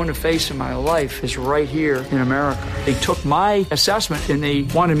I'm going to face in my life is right here in America. They took my assessment and they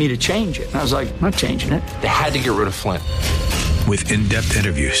wanted me to change it. And I was like, I'm not changing it. They had to get rid of Flynn. With in-depth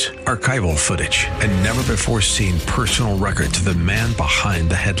interviews, archival footage, and never-before-seen personal records of the man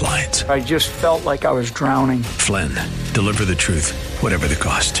behind the headlines. I just felt like I was drowning. Flynn, Deliver the Truth, Whatever the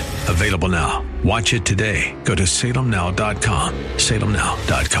Cost. Available now. Watch it today. Go to salemnow.com.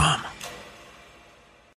 salemnow.com.